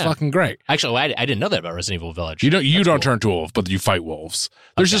Village. It's fucking great. Actually, I didn't know that about Resident Evil Village. You don't cool. Turn to a wolf, but you fight wolves.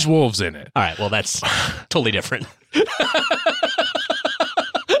 There's just wolves in it. All right. Well, that's totally different.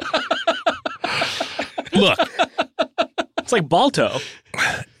 Look, it's like Balto.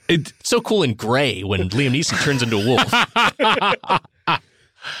 It's so cool and gray when Liam Neeson turns into a wolf.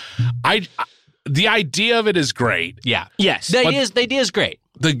 The idea of it is great. Yeah. Yes. The idea is great.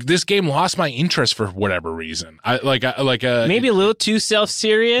 This game lost my interest for whatever reason. Maybe a little too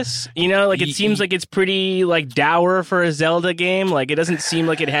self-serious. You know, like it seems like it's pretty like dour for a Zelda game. Like it doesn't seem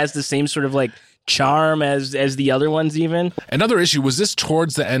like it has the same sort of like charm as the other ones even. Another issue was this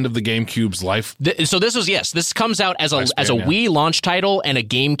towards the end of the GameCube's life. This comes out as a Wii launch title and a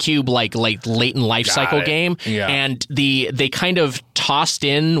GameCube like late in life cycle game. Yeah. And they kind of tossed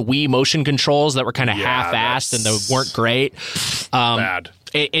in Wii motion controls that were kind of half-assed and they weren't great. Bad.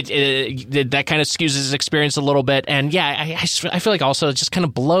 That kind of skews his experience a little bit, and I feel like also it's just kind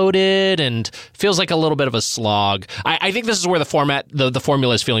of bloated and feels like a little bit of a slog. I think this is where the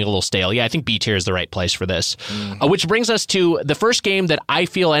formula is feeling a little stale. Yeah, I think B tier is the right place for this. Which brings us to the first game that I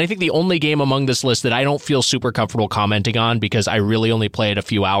feel, and I think the only game among this list that I don't feel super comfortable commenting on because I really only played a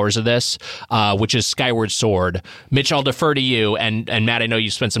few hours of this, which is Skyward Sword. Mitch, I'll defer to you, and Matt, I know you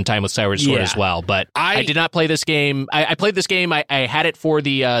spent some time with Skyward Sword as well, but I did not play this game. I played this game. I had it for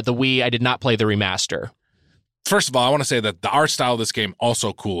the Wii. I did not play the remaster. First of all, I want to say that the art style of this game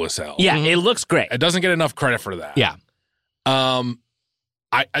also cool as hell. Yeah, it looks great. It doesn't get enough credit for that. Yeah.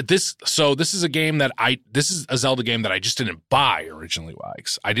 This is a game that this is a Zelda game that I just didn't buy originally.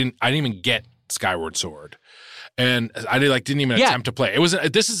 I didn't even get Skyward Sword. And I didn't even attempt to play.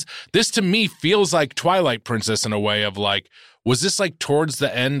 This to me feels like Twilight Princess in a way of like, Was this like towards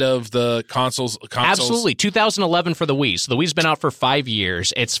the end of the consoles? Absolutely. 2011 for the Wii. So the Wii's been out for 5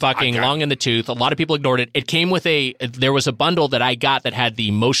 years. It's fucking long in the tooth. A lot of people ignored it. It came with there was a bundle that I got that had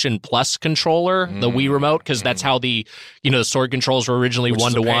the Motion Plus controller, the Wii remote, because that's how the sword controls were originally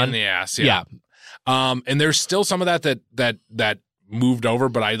one-to-one. In the ass, yeah. And there's still some of that moved over,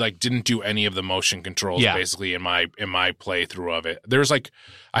 but I like didn't do any of the motion controls basically in my playthrough of it. There's like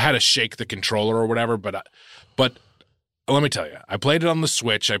I had to shake the controller or whatever, but let me tell you, I played it on the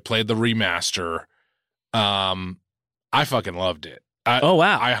Switch. I played the remaster. I fucking loved it. Oh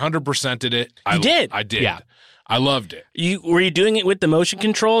wow! I 100%ed it. You did? I did. Yeah. I loved it. Were you doing it with the motion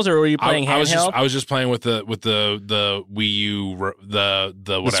controls, or were you playing handheld? I was just playing with the Wii U, the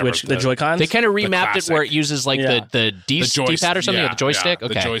whatever, Switch, the Joy-Cons. They kind of remapped it where it uses like the D-pad or something, or the joystick.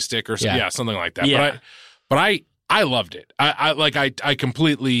 Okay, the joystick or something, something like that. Yeah. But I loved it. I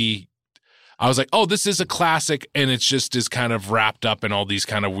completely. I was like, oh, this is a classic, and it's just is kind of wrapped up in all these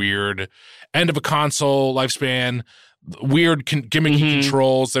kind of weird end of a console lifespan, weird gimmicky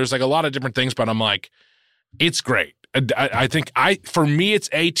controls. There's like a lot of different things, but I'm like, it's great. I think for me it's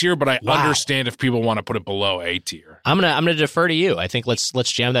A tier, but I understand if people want to put it below A tier. I'm gonna defer to you. I think let's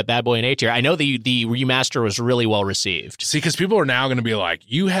jam that bad boy in A tier. I know the remaster was really well received. See, because people are now going to be like,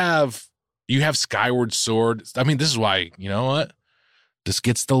 you have Skyward Sword. I mean, this is why, you know what? This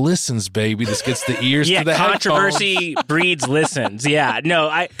gets the listens, baby. This gets the ears to the controversy breeds listens. Yeah, no,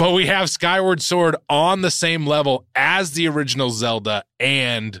 But we have Skyward Sword on the same level as the original Zelda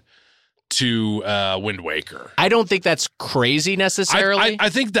and to Wind Waker. I don't think that's crazy necessarily. I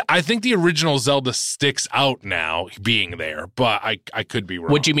think the original Zelda sticks out now being there, but I could be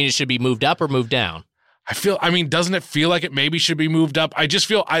wrong. What do you mean it should be moved up or moved down? Doesn't it feel like it maybe should be moved up? I just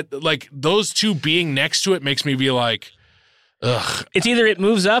feel like those two being next to it makes me be like, ugh. It's either it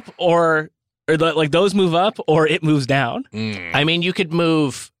moves up or like those move up or it moves down. I mean, you could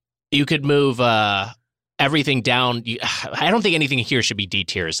move everything down. I don't think anything here should be D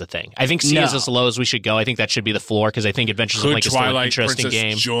tier is the thing. I think C is as low as we should go. I think that should be the floor because I think Adventures of Link is still an interesting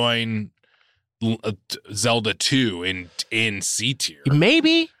game. Join Zelda 2 in C tier.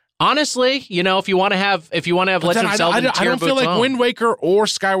 Maybe. Honestly, if you want to have Legend of Zelda, I don't feel like Wind Waker or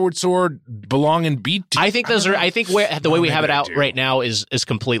Skyward Sword belong in B tier. I think the way we have it out right now is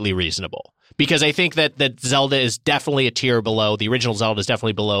completely reasonable. Because I think that Zelda is definitely a tier below. The original Zelda is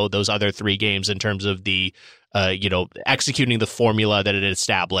definitely below those other three games in terms of the, executing the formula that it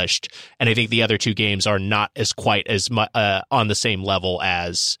established. And I think the other two games are not quite as on the same level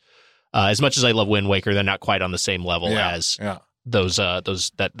as much as I love Wind Waker, they're not quite on the same level as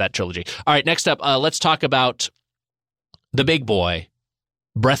that trilogy. All right, next up, let's talk about the big boy,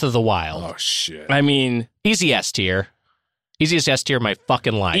 Breath of the Wild. Oh shit! I mean, easy S tier. Easiest S tier of my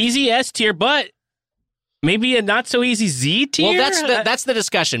fucking life. Easy S tier, but maybe a not so easy Z tier? Well, that's the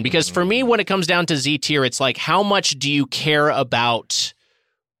discussion. Because for me, when it comes down to Z tier, it's like, how much do you care about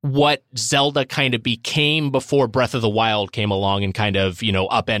what Zelda kind of became before Breath of the Wild came along and kind of,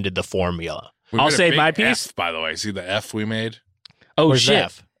 upended the formula? I'll save my piece. F, by the way, see the F we made? Oh, where's shit.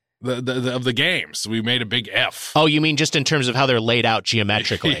 F? The of the games, we made a big F. Oh, you mean just in terms of how they're laid out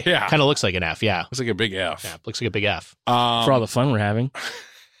geometrically? Yeah, kind of looks like an F. Yeah, looks like a big F. Yeah, looks like a big F. For all the fun we're having.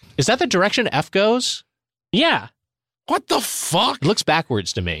 Is that the direction F goes? Yeah. What the fuck? It looks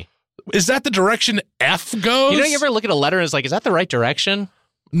backwards to me. Is that the direction F goes? You ever look at a letter and it's like, is that the right direction?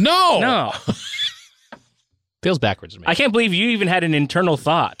 No. Feels backwards to me. I can't believe you even had an internal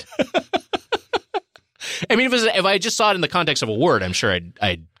thought. I mean, if I just saw it in the context of a word, I'm sure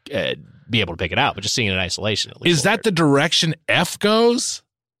I'd be able to pick it out. But just seeing it in isolation, it looks is that weird. the direction F goes?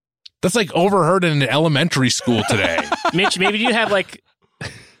 That's like overheard in an elementary school today. Mitch, maybe you have like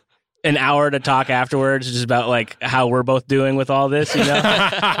an hour to talk afterwards, just about like how we're both doing with all this.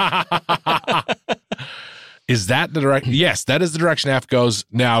 Is that the direction? Yes, that is the direction F goes.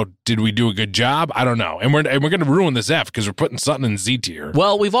 Now, did we do a good job? I don't know. And we're going to ruin this F because we're putting something in Z tier.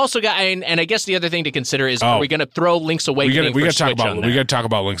 Well, we've also got, and I guess the other thing to consider is, are we going to throw Link's Awakening we for gotta Switch talk about, on there? We got to talk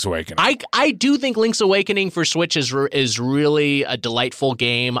about Link's Awakening. I do think Link's Awakening for Switch is really a delightful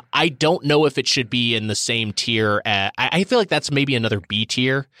game. I don't know if it should be in the same tier. I feel like that's maybe another B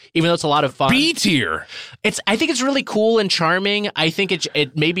tier, even though it's a lot of fun. B tier. I think it's really cool and charming. I think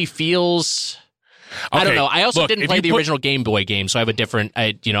it maybe feels. I don't know. I also didn't play the original Game Boy game, so I have a different.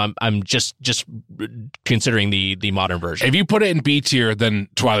 I'm just considering the modern version. If you put it in B tier, then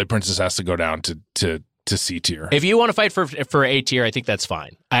Twilight Princess has to go down to C tier. If you want to fight for A tier, I think that's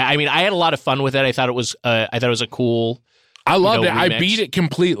fine. I mean, I had a lot of fun with it. I thought it was a cool. I loved it. Remix. I beat it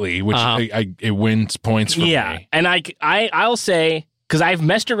completely, which it wins points for me. And I'll say, because I've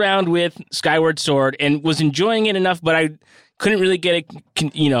messed around with Skyward Sword and was enjoying it enough, but I couldn't really get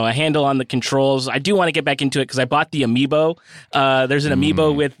a handle on the controls. I do want to get back into it because I bought the amiibo. There's an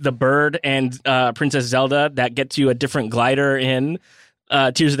amiibo with the bird and Princess Zelda that gets you a different glider in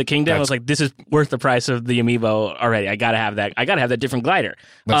Tears of the Kingdom. I was like, this is worth the price of the amiibo already. I gotta have that. I gotta have that different glider.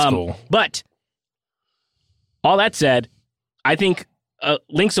 That's cool. But all that said, I think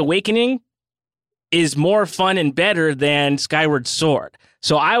Link's Awakening is more fun and better than Skyward Sword.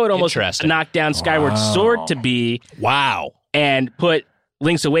 So I would almost knock down Skyward Sword to B. Wow. And put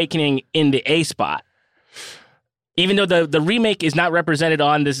Link's Awakening in the A spot. Even though the remake is not represented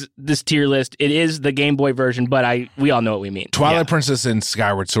on this tier list, it is the Game Boy version, but we all know what we mean. Twilight Princess and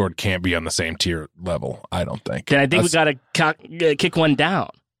Skyward Sword can't be on the same tier level, I don't think. Then I think we got to kick one down.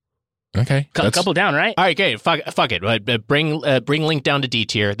 Okay. A couple down, right? All right, okay, fuck it. Bring Link down to D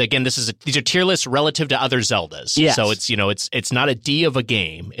tier. Again, these are tier lists relative to other Zeldas. Yes. So it's not a D of a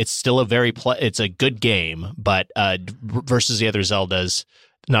game. It's still it's a good game, but versus the other Zeldas,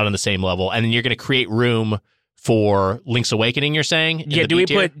 not on the same level. And then you're going to create room for Link's Awakening, you're saying? Yeah, do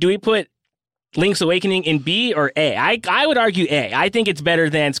we put Link's Awakening in B or A? I would argue A. I think it's better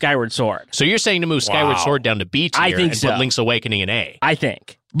than Skyward Sword. So you're saying to move Skyward Sword down to B tier I think and so. put Link's Awakening in A? I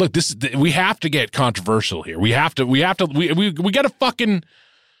think. Look, we have to get controversial here. We got to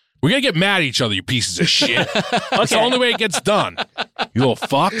get mad at each other, you pieces of shit. That's the only way it gets done. You little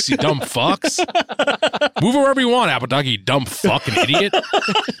fucks, you dumb fucks. Move it wherever you want, Apple Duck, you dumb fucking idiot.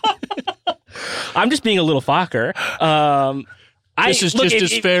 I'm just being a little fucker. This is just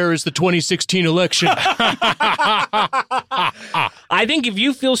as fair as the 2016 election. I think if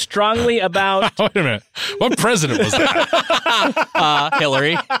you feel strongly about... Wait a minute. What president was that?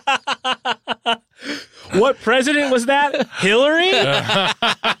 Hillary. What president was that? Hillary?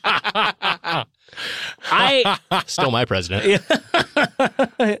 Still my president.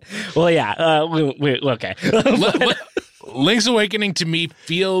 Well, yeah. Okay. Link's Awakening to me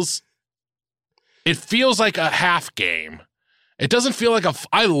feels like a half game. It doesn't feel like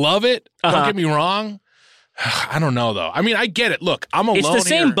I love it. Don't get me wrong. I don't know, though. I mean, I get it. Look, I'm alone here. It's the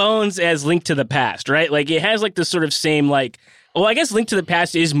same bones as Link to the Past, right? Like, it has, like, this sort of same, like... Well, I guess Link to the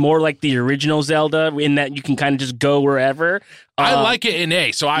Past is more like the original Zelda in that you can kind of just go wherever. I like it in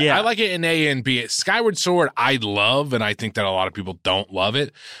A. So I like it in A and B. Skyward Sword, I love, and I think that a lot of people don't love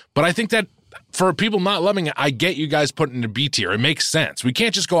it. But I think that for people not loving it, I get you guys putting it in B tier. It makes sense. We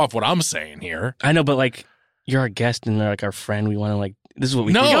can't just go off what I'm saying here. I know, but, like... You're our guest and they're like our friend. We want to like this is what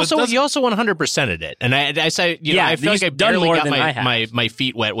we no. do. You also 100%ed it, and I say I feel like I barely got my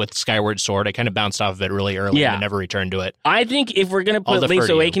feet wet with Skyward Sword. I kind of bounced off of it really early and never returned to it. I think if we're gonna put Link's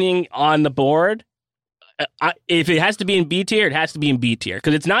Awakening on the board, if it has to be in B tier, it has to be in B tier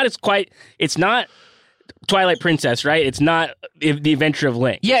because it's not Twilight Princess, right? It's not the Adventure of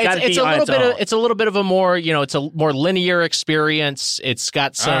Link. Yeah, it's a little bit of a more it's a more linear experience. It's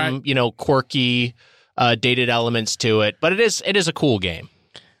got some quirky. Dated elements to it, but it is a cool game,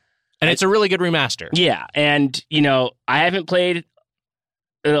 and it's a really good remaster. Yeah, and I haven't played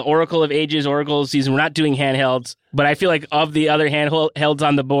Oracle of Ages, Oracle season. We're not doing handhelds, but I feel like of the other handhelds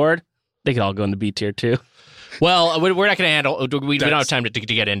on the board, they could all go in the B tier too. Well, we're not going to handle. We don't have time to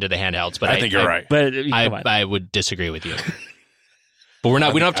get into the handhelds, but I think you're right. But I would disagree with you. But we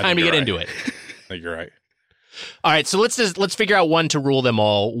don't have time to get into it. I think you're right. All right, so let's figure out one to rule them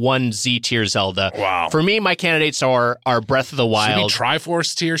all. One Z tier Zelda. Wow. For me, my candidates are Breath of the Wild. Should be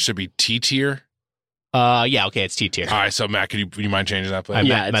Triforce tier. Should be T tier. Yeah, okay, it's T tier. All right, so Matt, can you mind changing that, please?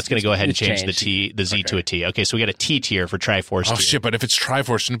 Matt's going to go ahead and change the Z to a T. Okay, so we got a T tier for Triforce. Oh tier. shit! But if it's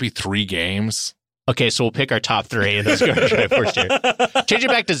Triforce, shouldn't it be 3 games? Okay, so we'll pick our top 3 and let's go to Triforce tier. Change it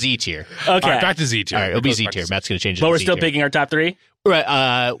back to Z tier. Okay, all right, back to Z tier. All right, it'll be Z tier. Matt's going to change it. But to we're Z still tier. picking our top 3.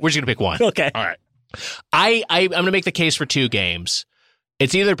 Right, we're just going to pick one. Okay, all right. I'm going to make the case for 2 games.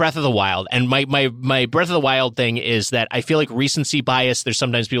 It's either Breath of the Wild, and my Breath of the Wild thing is that I feel like recency bias. There's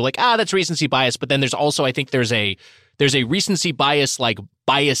sometimes people like, that's recency bias, but then there's also, I think there's a recency bias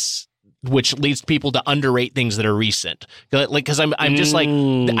which leads people to underrate things that are recent. Like, because I'm just like,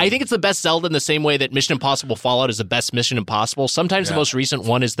 I think it's the best Zelda in the same way that Mission Impossible Fallout is the best Mission Impossible. Sometimes the most recent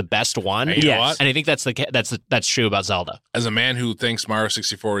one is the best one. And you know what? And I think that's true about Zelda. As a man who thinks Mario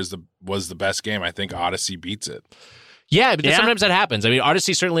 64 was the best game, I think Odyssey beats it. Yeah, but sometimes that happens. I mean,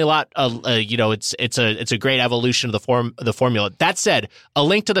 Odyssey's certainly a lot. It's a great evolution of the formula. That said, A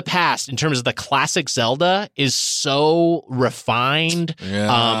Link to the Past, in terms of the classic Zelda, is so refined.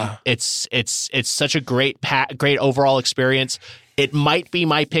 Yeah. It's such a great overall experience. It might be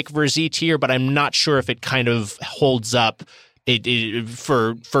my pick for Z tier, but I'm not sure if it kind of holds up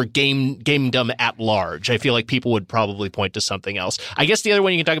for gamedom at large. I feel like people would probably point to something else. I guess the other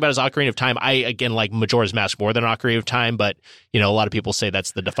one you can talk about is Ocarina of Time. I, again, like Majora's Mask more than Ocarina of Time, but, a lot of people say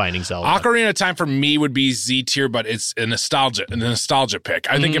that's the defining Zelda. Ocarina of Time for me would be Z tier, but it's a nostalgia pick.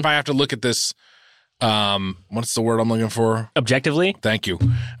 I think if I have to look at this, what's the word I'm looking for? Objectively? Thank you.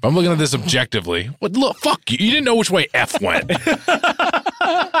 If I'm looking at this objectively, look, fuck you. You didn't know which way F went.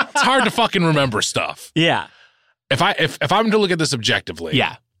 It's hard to fucking remember stuff. Yeah. If I'm to look at this objectively,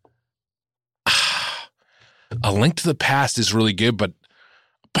 yeah, A Link to the Past is really good, but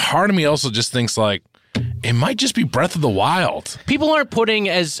part of me also just thinks like it might just be Breath of the Wild. People are putting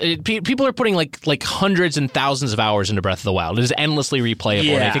like hundreds and thousands of hours into Breath of the Wild. It is endlessly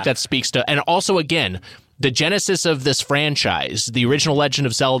replayable, and I think that speaks to. And also, again, the genesis of this franchise, the original Legend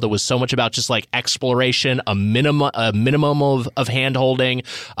of Zelda, was so much about just like exploration, a minimum of hand holding,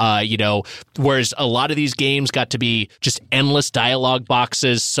 whereas a lot of these games got to be just endless dialogue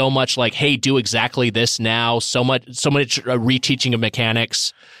boxes, so much like, hey, do exactly this now, so much reteaching of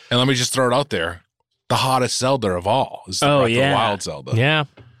mechanics. And let me just throw it out there. The hottest Zelda of all is the Breath of the Wild Zelda. Yeah.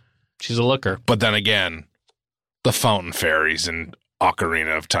 She's a looker. But then again, the Fountain Fairies and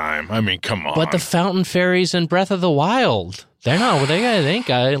Ocarina of Time. I mean, come on. But the Fountain Fairies and Breath of the Wild, they ain't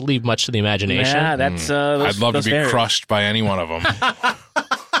got to leave much to the imagination. Yeah, that's I'd love to be fairies. crushed by any one of them.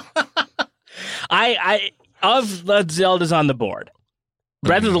 I of the Zeldas on the board,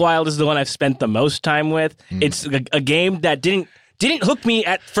 Breath of the Wild is the one I've spent the most time with. It's a game that didn't hook me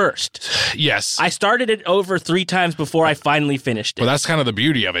at first. Yes. I started it over 3 times before I finally finished it. Well, that's kind of the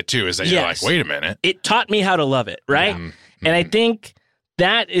beauty of it, too, is that you're like, wait a minute. It taught me how to love it, right? And I think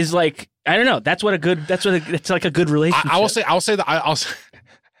that is like, I don't know, that's like a good relationship. I'll say that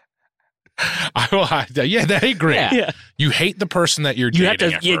ain't great. Yeah. You hate the person that you're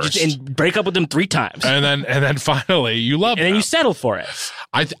dating at first. And break up with them 3 times. And then finally you love them. And then you settle for it.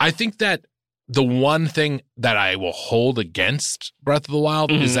 I think that the one thing that I will hold against Breath of the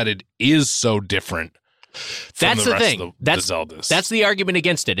Wild is that it is so different. That's the thing. That's the Zeldas. That's the argument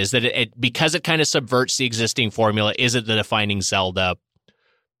against it, is that it because it kind of subverts the existing formula. Is it the defining Zelda?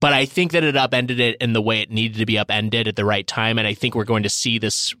 But I think that it upended it in the way it needed to be upended at the right time, and I think we're going to see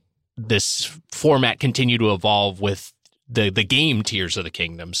this format continue to evolve with the game tiers of the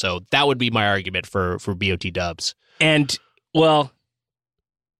kingdom. So that would be my argument for BOT dubs. And well,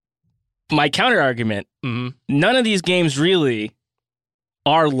 my counter argument: none of these games really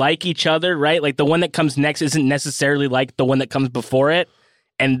are like each other, right? Like the one that comes next isn't necessarily like the one that comes before it.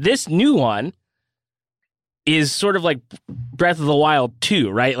 And this new one is sort of like Breath of the Wild 2,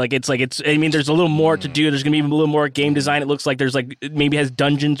 right? I mean, there's a little more to do. There's going to be a little more game design. It looks like there's like, maybe has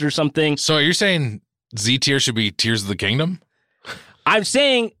dungeons or something. So you're saying Z tier should be Tears of the Kingdom? I'm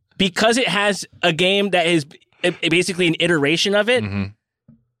saying because it has a game that is basically an iteration of it,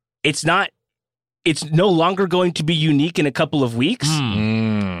 it's no longer going to be unique in a couple of weeks.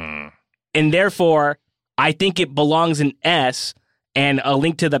 And therefore, I think it belongs in S, and A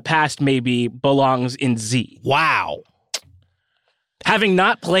Link to the Past maybe belongs in Z. Wow. Having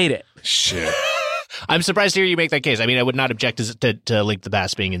not played it. Shit. I'm surprised to hear you make that case. I mean, I would not object to Link to the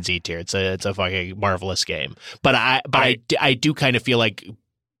Past being in Z tier. It's a fucking marvelous game. But I do kind of feel like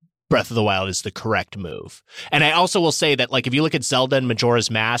Breath of the Wild is the correct move. And I also will say that, like, if you look at Zelda and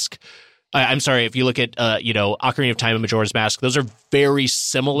Majora's Mask, if you look at, Ocarina of Time and Majora's Mask, those are very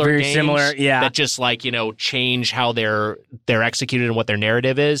similar games. Yeah. That just, like, change how they're executed and what their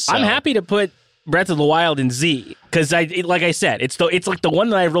narrative is. So. I'm happy to put Breath of the Wild in Z, because like I said, it's like the one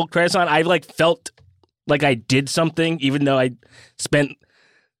that I rolled credits on. I like felt like I did something, even though I spent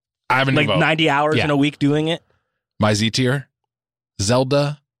 90 hours in a week doing it. My Z tier,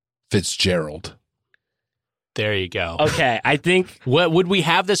 Zelda Fitzgerald. There you go. Okay, I think... Would we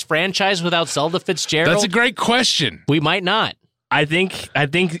have this franchise without Zelda Fitzgerald? That's a great question. We might not. I think,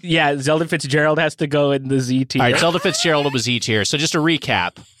 Zelda Fitzgerald has to go in the Z tier. All right, Zelda Fitzgerald was Z tier. So just a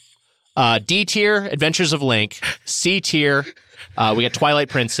recap. D tier, Adventures of Link. C tier, we got Twilight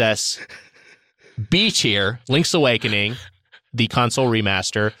Princess. B tier, Link's Awakening, the console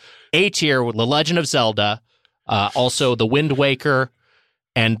remaster. A tier, The Legend of Zelda. Also, The Wind Waker.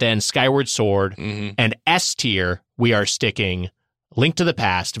 And then Skyward Sword, and S tier, we are sticking Link to the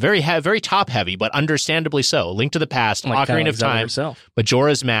Past, very top heavy, but understandably so. Link to the Past, Ocarina of Time,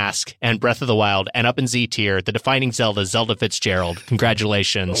 Majora's Mask, and Breath of the Wild, and up in Z tier, the defining Zelda Fitzgerald.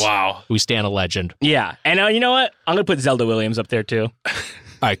 Congratulations! Wow, we stand a legend. Yeah, and you know what? I'm gonna put Zelda Williams up there too. All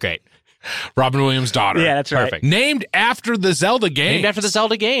right, great. Robin Williams' daughter. Yeah, that's right. Perfect. Named after the Zelda games. Named after the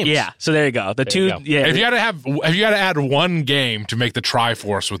Zelda games. Yeah, so there you go. The two. Yeah. If you had to add one game to make the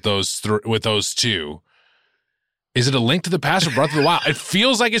Triforce with those two, Is it A Link to the Past or Breath of the Wild? It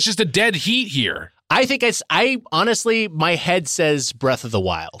feels like it's just a dead heat here. I think honestly, my head says Breath of the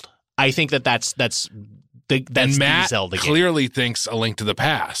Wild. I think that's and Matt the Zelda game. clearly thinks A Link to the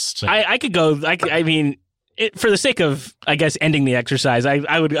Past. I could go. I mean, for the sake of, I guess, ending the exercise,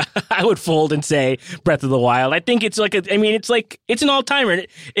 I would I would fold and say Breath of the Wild. I think it's like it's an all timer.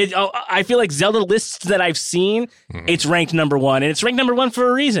 I feel like Zelda lists that I've seen, it's ranked number one, and it's ranked number one for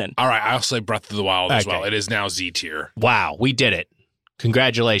a reason. All right, I'll say Breath of the Wild as well. It is now Z tier. Wow, we did it!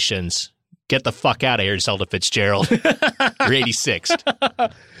 Congratulations! Get the fuck out of here, Zelda Fitzgerald. You're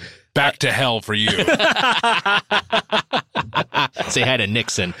 86th. Back to hell for you. Say hi to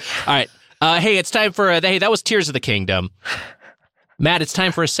Nixon. All right. Hey, it's time for hey, that was Tears of the Kingdom. Matt, it's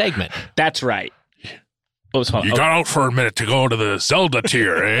time for a segment. That's right. You got out for a minute to go to the Zelda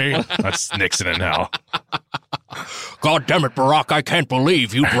tier, eh? That's Nixon in hell. God damn it, Barack, I can't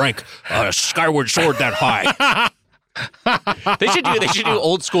believe you rank Skyward Sword that high. They should do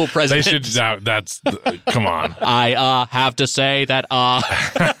old school presidents. They should. Come on. I have to say that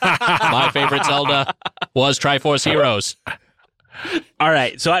my favorite Zelda was Triforce Heroes. All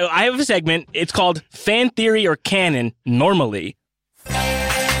right, so I have a segment. It's called Fan Theory or Canon, normally.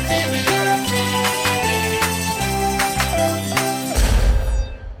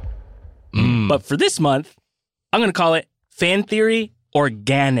 But for this month, I'm going to call it Fan Theory or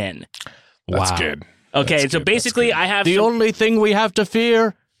Ganon. That's good. Okay, That's so good. basically I have... The only thing we have to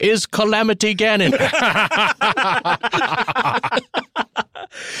fear is Calamity Ganon.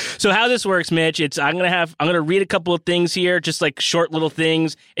 So how this works, Mitch, I'm gonna read a couple of things here, just like short little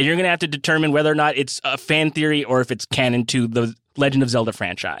things, and you're gonna have to determine whether or not it's a fan theory or if it's canon to the Legend of Zelda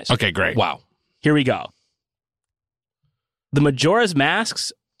franchise. Okay, great. Wow. Here we go. The Majora's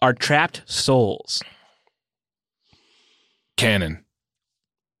Masks are trapped souls. Canon.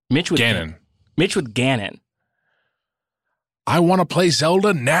 Mitch with Ganon. Mitch with Ganon. I want to play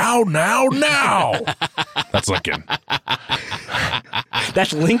Zelda now. That's Lincoln.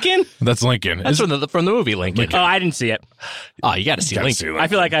 That's Lincoln? That's Lincoln. That's from the movie Lincoln. Oh, I didn't see it. Oh, you got to see Lincoln. I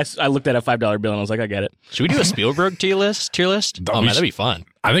feel like I looked at a $5 bill and I was like, I get it. Should we do a Spielberg tier list? Oh, man, that'd be fun.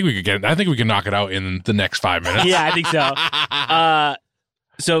 I think we can knock it out in the next 5 minutes. Yeah, I think so.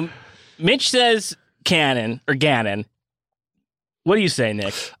 So Mitch says canon or Ganon. What do you say,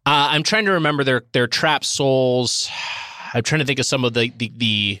 Nick? I'm trying to remember their trap souls. I'm trying to think of some of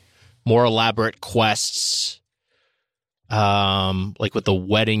the more elaborate quests, like with the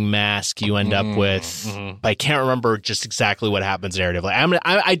wedding mask you end up with. But I can't remember just exactly what happens narratively.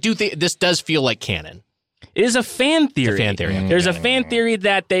 I do think this does feel like canon. It is a fan theory. It's a fan theory. Okay. There's a fan theory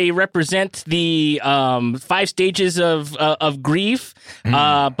that they represent the 5 stages of grief,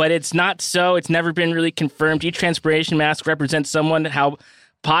 but it's not so. It's never been really confirmed. Each transformation mask represents someone how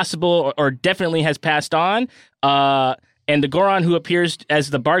possible or definitely has passed on. And the Goron who appears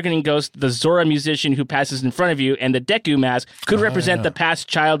as the bargaining ghost, the Zora musician who passes in front of you, and the Deku mask could represent the past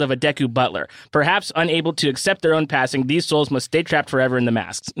child of a Deku butler. Perhaps unable to accept their own passing, these souls must stay trapped forever in the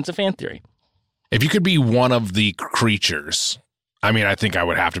masks. It's a fan theory. If you could be one of the creatures, I mean, I think I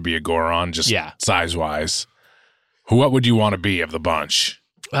would have to be a Goron, just size-wise. What would you want to be of the bunch?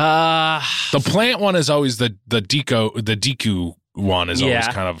 The plant one is always the Deku one is always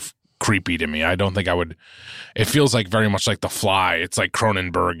kind of creepy to me. I don't think I would. It feels like very much like the Fly. It's like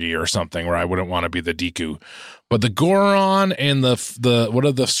Cronenberg-y or something where I wouldn't want to be the Deku. But the Goron and the what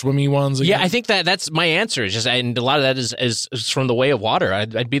are the swimmy ones again? Yeah, I think that's my answer. Is just, and a lot of that is from the Way of Water.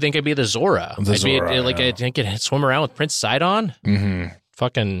 I'd think I'd be the Zora. I think I'd swim around with Prince Sidon. Mm-hmm.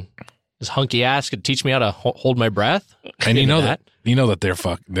 Fucking this hunky ass could teach me how to hold my breath. And you know that they're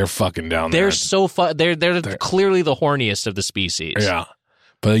fucking down there. They're so they're clearly the horniest of the species. Yeah.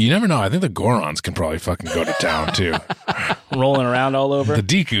 But you never know. I think the Gorons can probably fucking go to town, too. Rolling around all over. The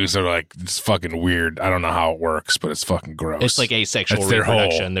Dekus are like, it's fucking weird. I don't know how it works, but it's fucking gross. It's like asexual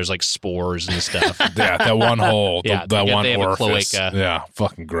reproduction. There's like spores and stuff. Yeah, that one hole. Yeah, that one they have orifice. A cloaca. Yeah,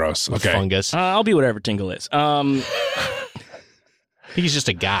 fucking gross. Okay. Fungus. I'll be whatever Tingle is. I think he's just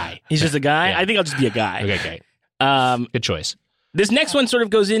a guy. He's just a guy? Yeah. I think I'll just be a guy. Okay, great. Good choice. This next one sort of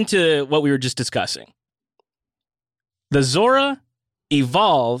goes into what we were just discussing. The Zora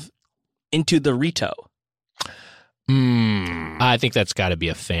evolve into the Rito. I think that's got to be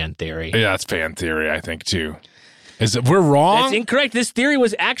a fan theory. Yeah, that's fan theory, I think, too. We're wrong? That's incorrect. This theory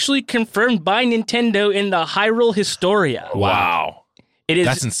was actually confirmed by Nintendo in the Hyrule Historia. Wow. It is,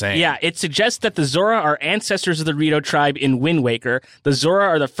 That's insane. Yeah, it suggests that the Zora are ancestors of the Rito tribe in Wind Waker. The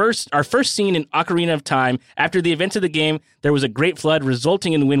Zora are first seen in Ocarina of Time. After the events of the game, there was a great flood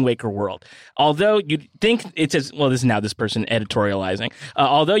resulting in the Wind Waker world. Although you'd think it says, well, this is now this person editorializing.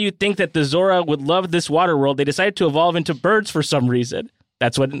 Although you'd think that the Zora would love this water world, they decided to evolve into birds for some reason.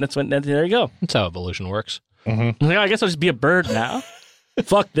 That's what. There you go. That's how evolution works. Mm-hmm. I guess I'll just be a bird now.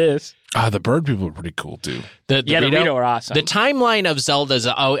 Fuck this. The bird people are pretty cool too. The Rito are awesome. The timeline of Zelda's,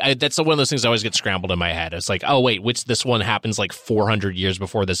 that's one of those things that always gets scrambled in my head. It's like, oh wait, this one happens like 400 years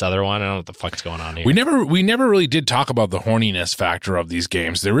before this other one? I don't know what the fuck's going on here. We never really did talk about the horniness factor of these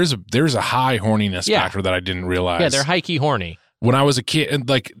games. There is a high horniness factor that I didn't realize. Yeah, they're high-key horny. When I was a kid, and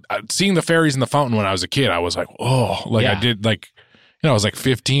like seeing the fairies in the fountain when I was a kid, I was like, oh, like I did, like, I was like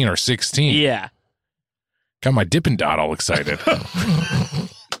 15 or 16. Yeah. Got my Dippin' Dot all excited.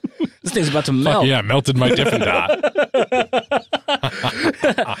 This thing's about to melt. Yeah, melted my Dippin' Dot.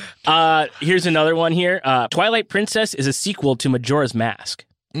 Here's another one here. Twilight Princess is a sequel to Majora's Mask.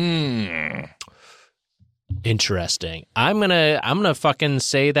 Interesting. I'm gonna fucking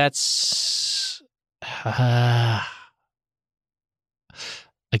say that's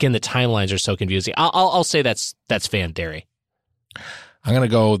again, the timelines are so confusing. I'll say that's fan theory. I'm gonna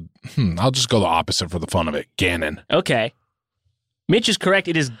go. I'll just go the opposite for the fun of it. Ganon. Okay. Mitch is correct.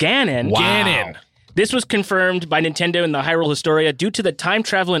 It is Ganon. Wow. Ganon. This was confirmed by Nintendo in the Hyrule Historia. Due to the time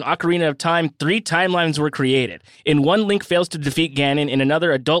travel in Ocarina of Time, 3 timelines were created. In one, Link fails to defeat Ganon. In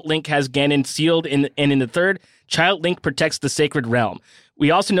another, adult Link has Ganon sealed. And in the third, child Link protects the Sacred Realm.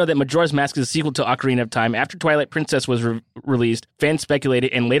 We also know that Majora's Mask is a sequel to Ocarina of Time. After Twilight Princess was released, fans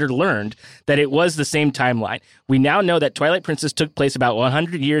speculated and later learned that it was the same timeline. We now know that Twilight Princess took place about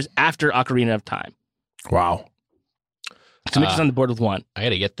 100 years after Ocarina of Time. Wow. So Mitch is on the board with 1. I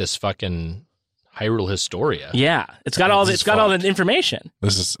gotta get this fucking Hyrule Historia. Yeah, it's got all the information.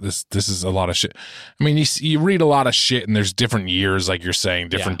 This is a lot of shit. I mean, you read a lot of shit, and there's different years, like you're saying,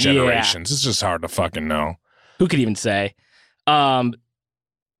 different generations. Yeah. It's just hard to fucking know. Who could even say?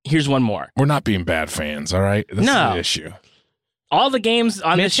 Here's one more. We're not being bad fans, all right? This is the issue. All the games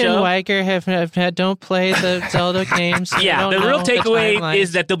on this show... Mitch and Weiger don't play the Zelda games. Yeah, the real takeaway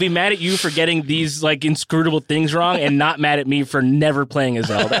is that they'll be mad at you for getting these like inscrutable things wrong and not mad at me for never playing a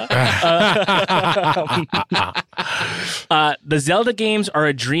Zelda. The Zelda games are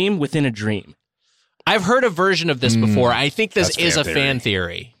a dream within a dream. I've heard a version of this before. I think this is a fan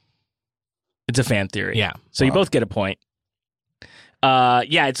theory. It's a fan theory. Yeah. So you both get a point.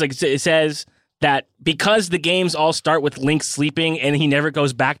 It's like it says that because the games all start with Link sleeping and he never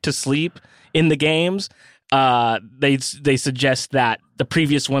goes back to sleep in the games, they suggest that the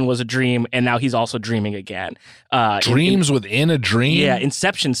previous one was a dream and now he's also dreaming again. Dreams within a dream? Yeah,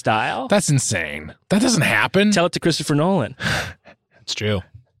 Inception style. That's insane. That doesn't happen. Tell it to Christopher Nolan. It's true.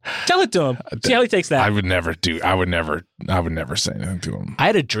 Tell it to him. See how he takes that. I would never say anything to him. I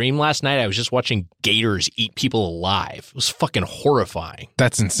had a dream last night. I was just watching gators eat people alive. It was fucking horrifying.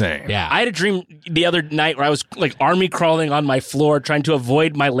 That's insane. Yeah. I had a dream the other night where I was like army crawling on my floor trying to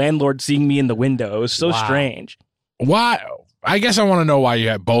avoid my landlord seeing me in the window. It was so strange. Why? I guess I want to know why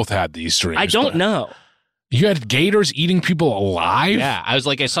you both had these dreams. I don't know. You had gators eating people alive? Yeah. I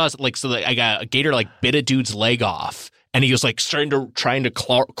saw I got a gator like bit a dude's leg off. And he was like trying to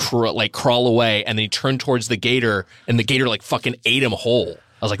crawl away, and then he turned towards the gator, and the gator like fucking ate him whole.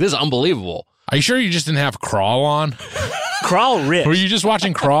 I was like, this is unbelievable. Are you sure you just didn't have Crawl on? Crawl ripped. Were you just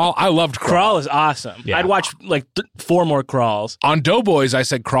watching Crawl? I loved Crawl. Crawl is awesome. Yeah. I'd watch like 4 more Crawls. On Doughboys, I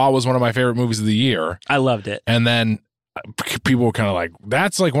said Crawl was one of my favorite movies of the year. I loved it. And then people were kind of like,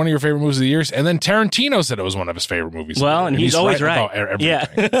 that's like one of your favorite movies of the year. And then Tarantino said it was one of his favorite movies. Well, and he's always right. About everything. Yeah.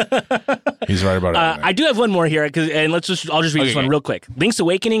 He's right about everything. I do have one more here, and I'll just read this one real quick. Link's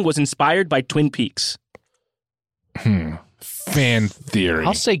Awakening was inspired by Twin Peaks. Fan theory.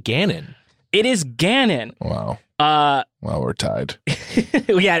 I'll say Ganon. It is Ganon. Wow. Well, we're tied.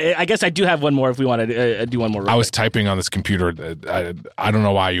 Yeah, I guess I do have one more if we want to do one more. I was typing on this computer. I don't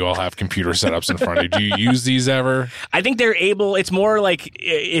know why you all have computer setups in front of you. Do you use these ever? I think they're able. It's more like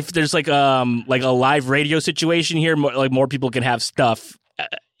if there's like a live radio situation here, more people can have stuff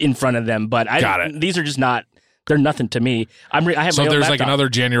in front of them. But these are just not. They're nothing to me. I have so my own there's laptop. like another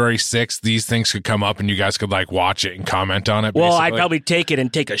January 6th. These things could come up and you guys could like watch it and comment on it. Well, I'd probably take it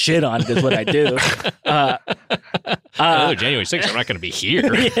and take a shit on it is what I do. Another January 6th. I'm not going to be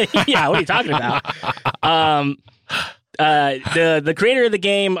here. Yeah, what are you talking about? The creator of the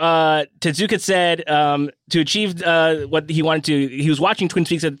game, Tezuka, said to achieve what he wanted to, he was watching Twin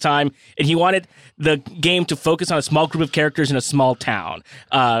Peaks at the time, and he wanted the game to focus on a small group of characters in a small town,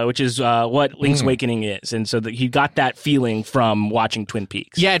 which is what Link's Awakening is. And so he got that feeling from watching Twin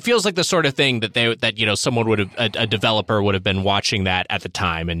Peaks. Yeah, it feels like the sort of thing that someone would have, a developer would have been watching that at the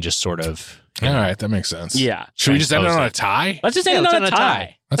time and just sort of. All right, that makes sense. Yeah. Should we just end it on a tie? Let's just end it on a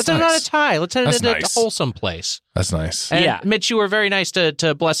tie. Let's end it on a tie. Let's end it nice. a wholesome place. That's nice. And Yeah. Mitch, you were very nice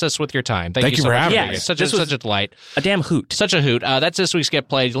to bless us with your time. Thank you so for much. having me. It's Yes, such a delight. A damn hoot. Such a hoot. That's this week's Get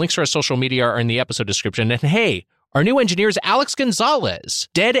Played. Links to our social media are in the episode description. And hey, our new engineer is Alex Gonzalez,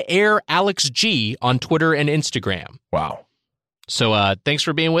 Dead Air Alex G on Twitter and Instagram. Wow. So thanks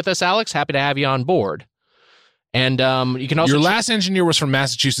for being with us, Alex. Happy to have you on board. And you can also Your last engineer was from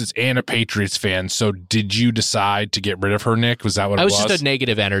Massachusetts and a Patriots fan. So did you decide to get rid of her, Nick? Was that what it was? I was just a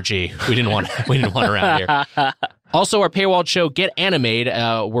negative energy. We didn't want around here. Also, our paywalled show, Get Animated,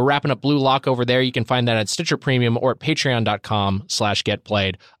 we're wrapping up Blue Lock over there. You can find that at Stitcher Premium or at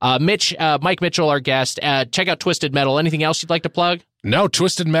patreon.com/getplayed. Mike Mitchell, our guest. Check out Twisted Metal. Anything else you'd like to plug? No,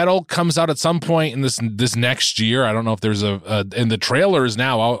 Twisted Metal comes out at some point in this next year. I don't know if there's and the trailer is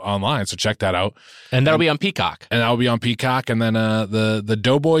now out online, so check that out. And that'll be on Peacock. And that'll be on Peacock. And then the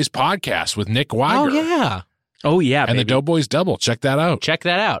Doughboys podcast with Nick Weiger. Oh, yeah, And baby. the Doughboys Double. Check that out. Check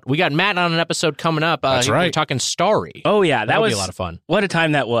that out. We got Matt on an episode coming up. That's right. We're talking Starry. Oh, yeah. That'll was be a lot of fun. What a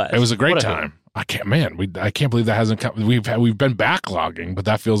time that was. It was a great What a time. I can't believe that hasn't come. We've been backlogging, but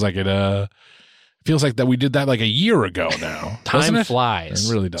that feels like it feels like that we did that like a year ago now. Time it? flies.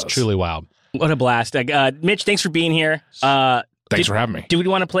 It really does. It's truly wild. What a blast. Mitch, thanks for being here. Thanks for having me. Do we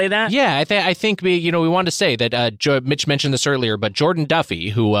want to play that? Yeah, I think we wanted to say that Mitch mentioned this earlier, but Jordan Duffy,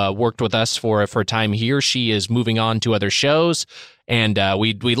 who worked with us for a time, he or she is moving on to other shows, and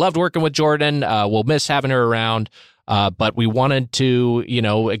we loved working with Jordan. We'll miss having her around, but we wanted to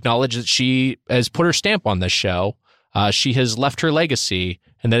acknowledge that she has put her stamp on this show. She has left her legacy,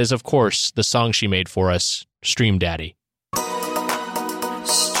 and that is, of course, the song she made for us, Stream Daddy.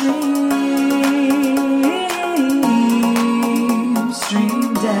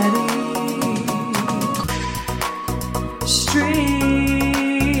 Stream Daddy. Stream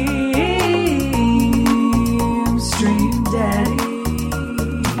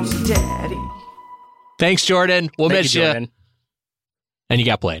Daddy. Thanks, Jordan. We'll Thank miss you, you. Jordan. And you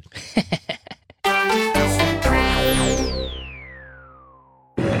got played.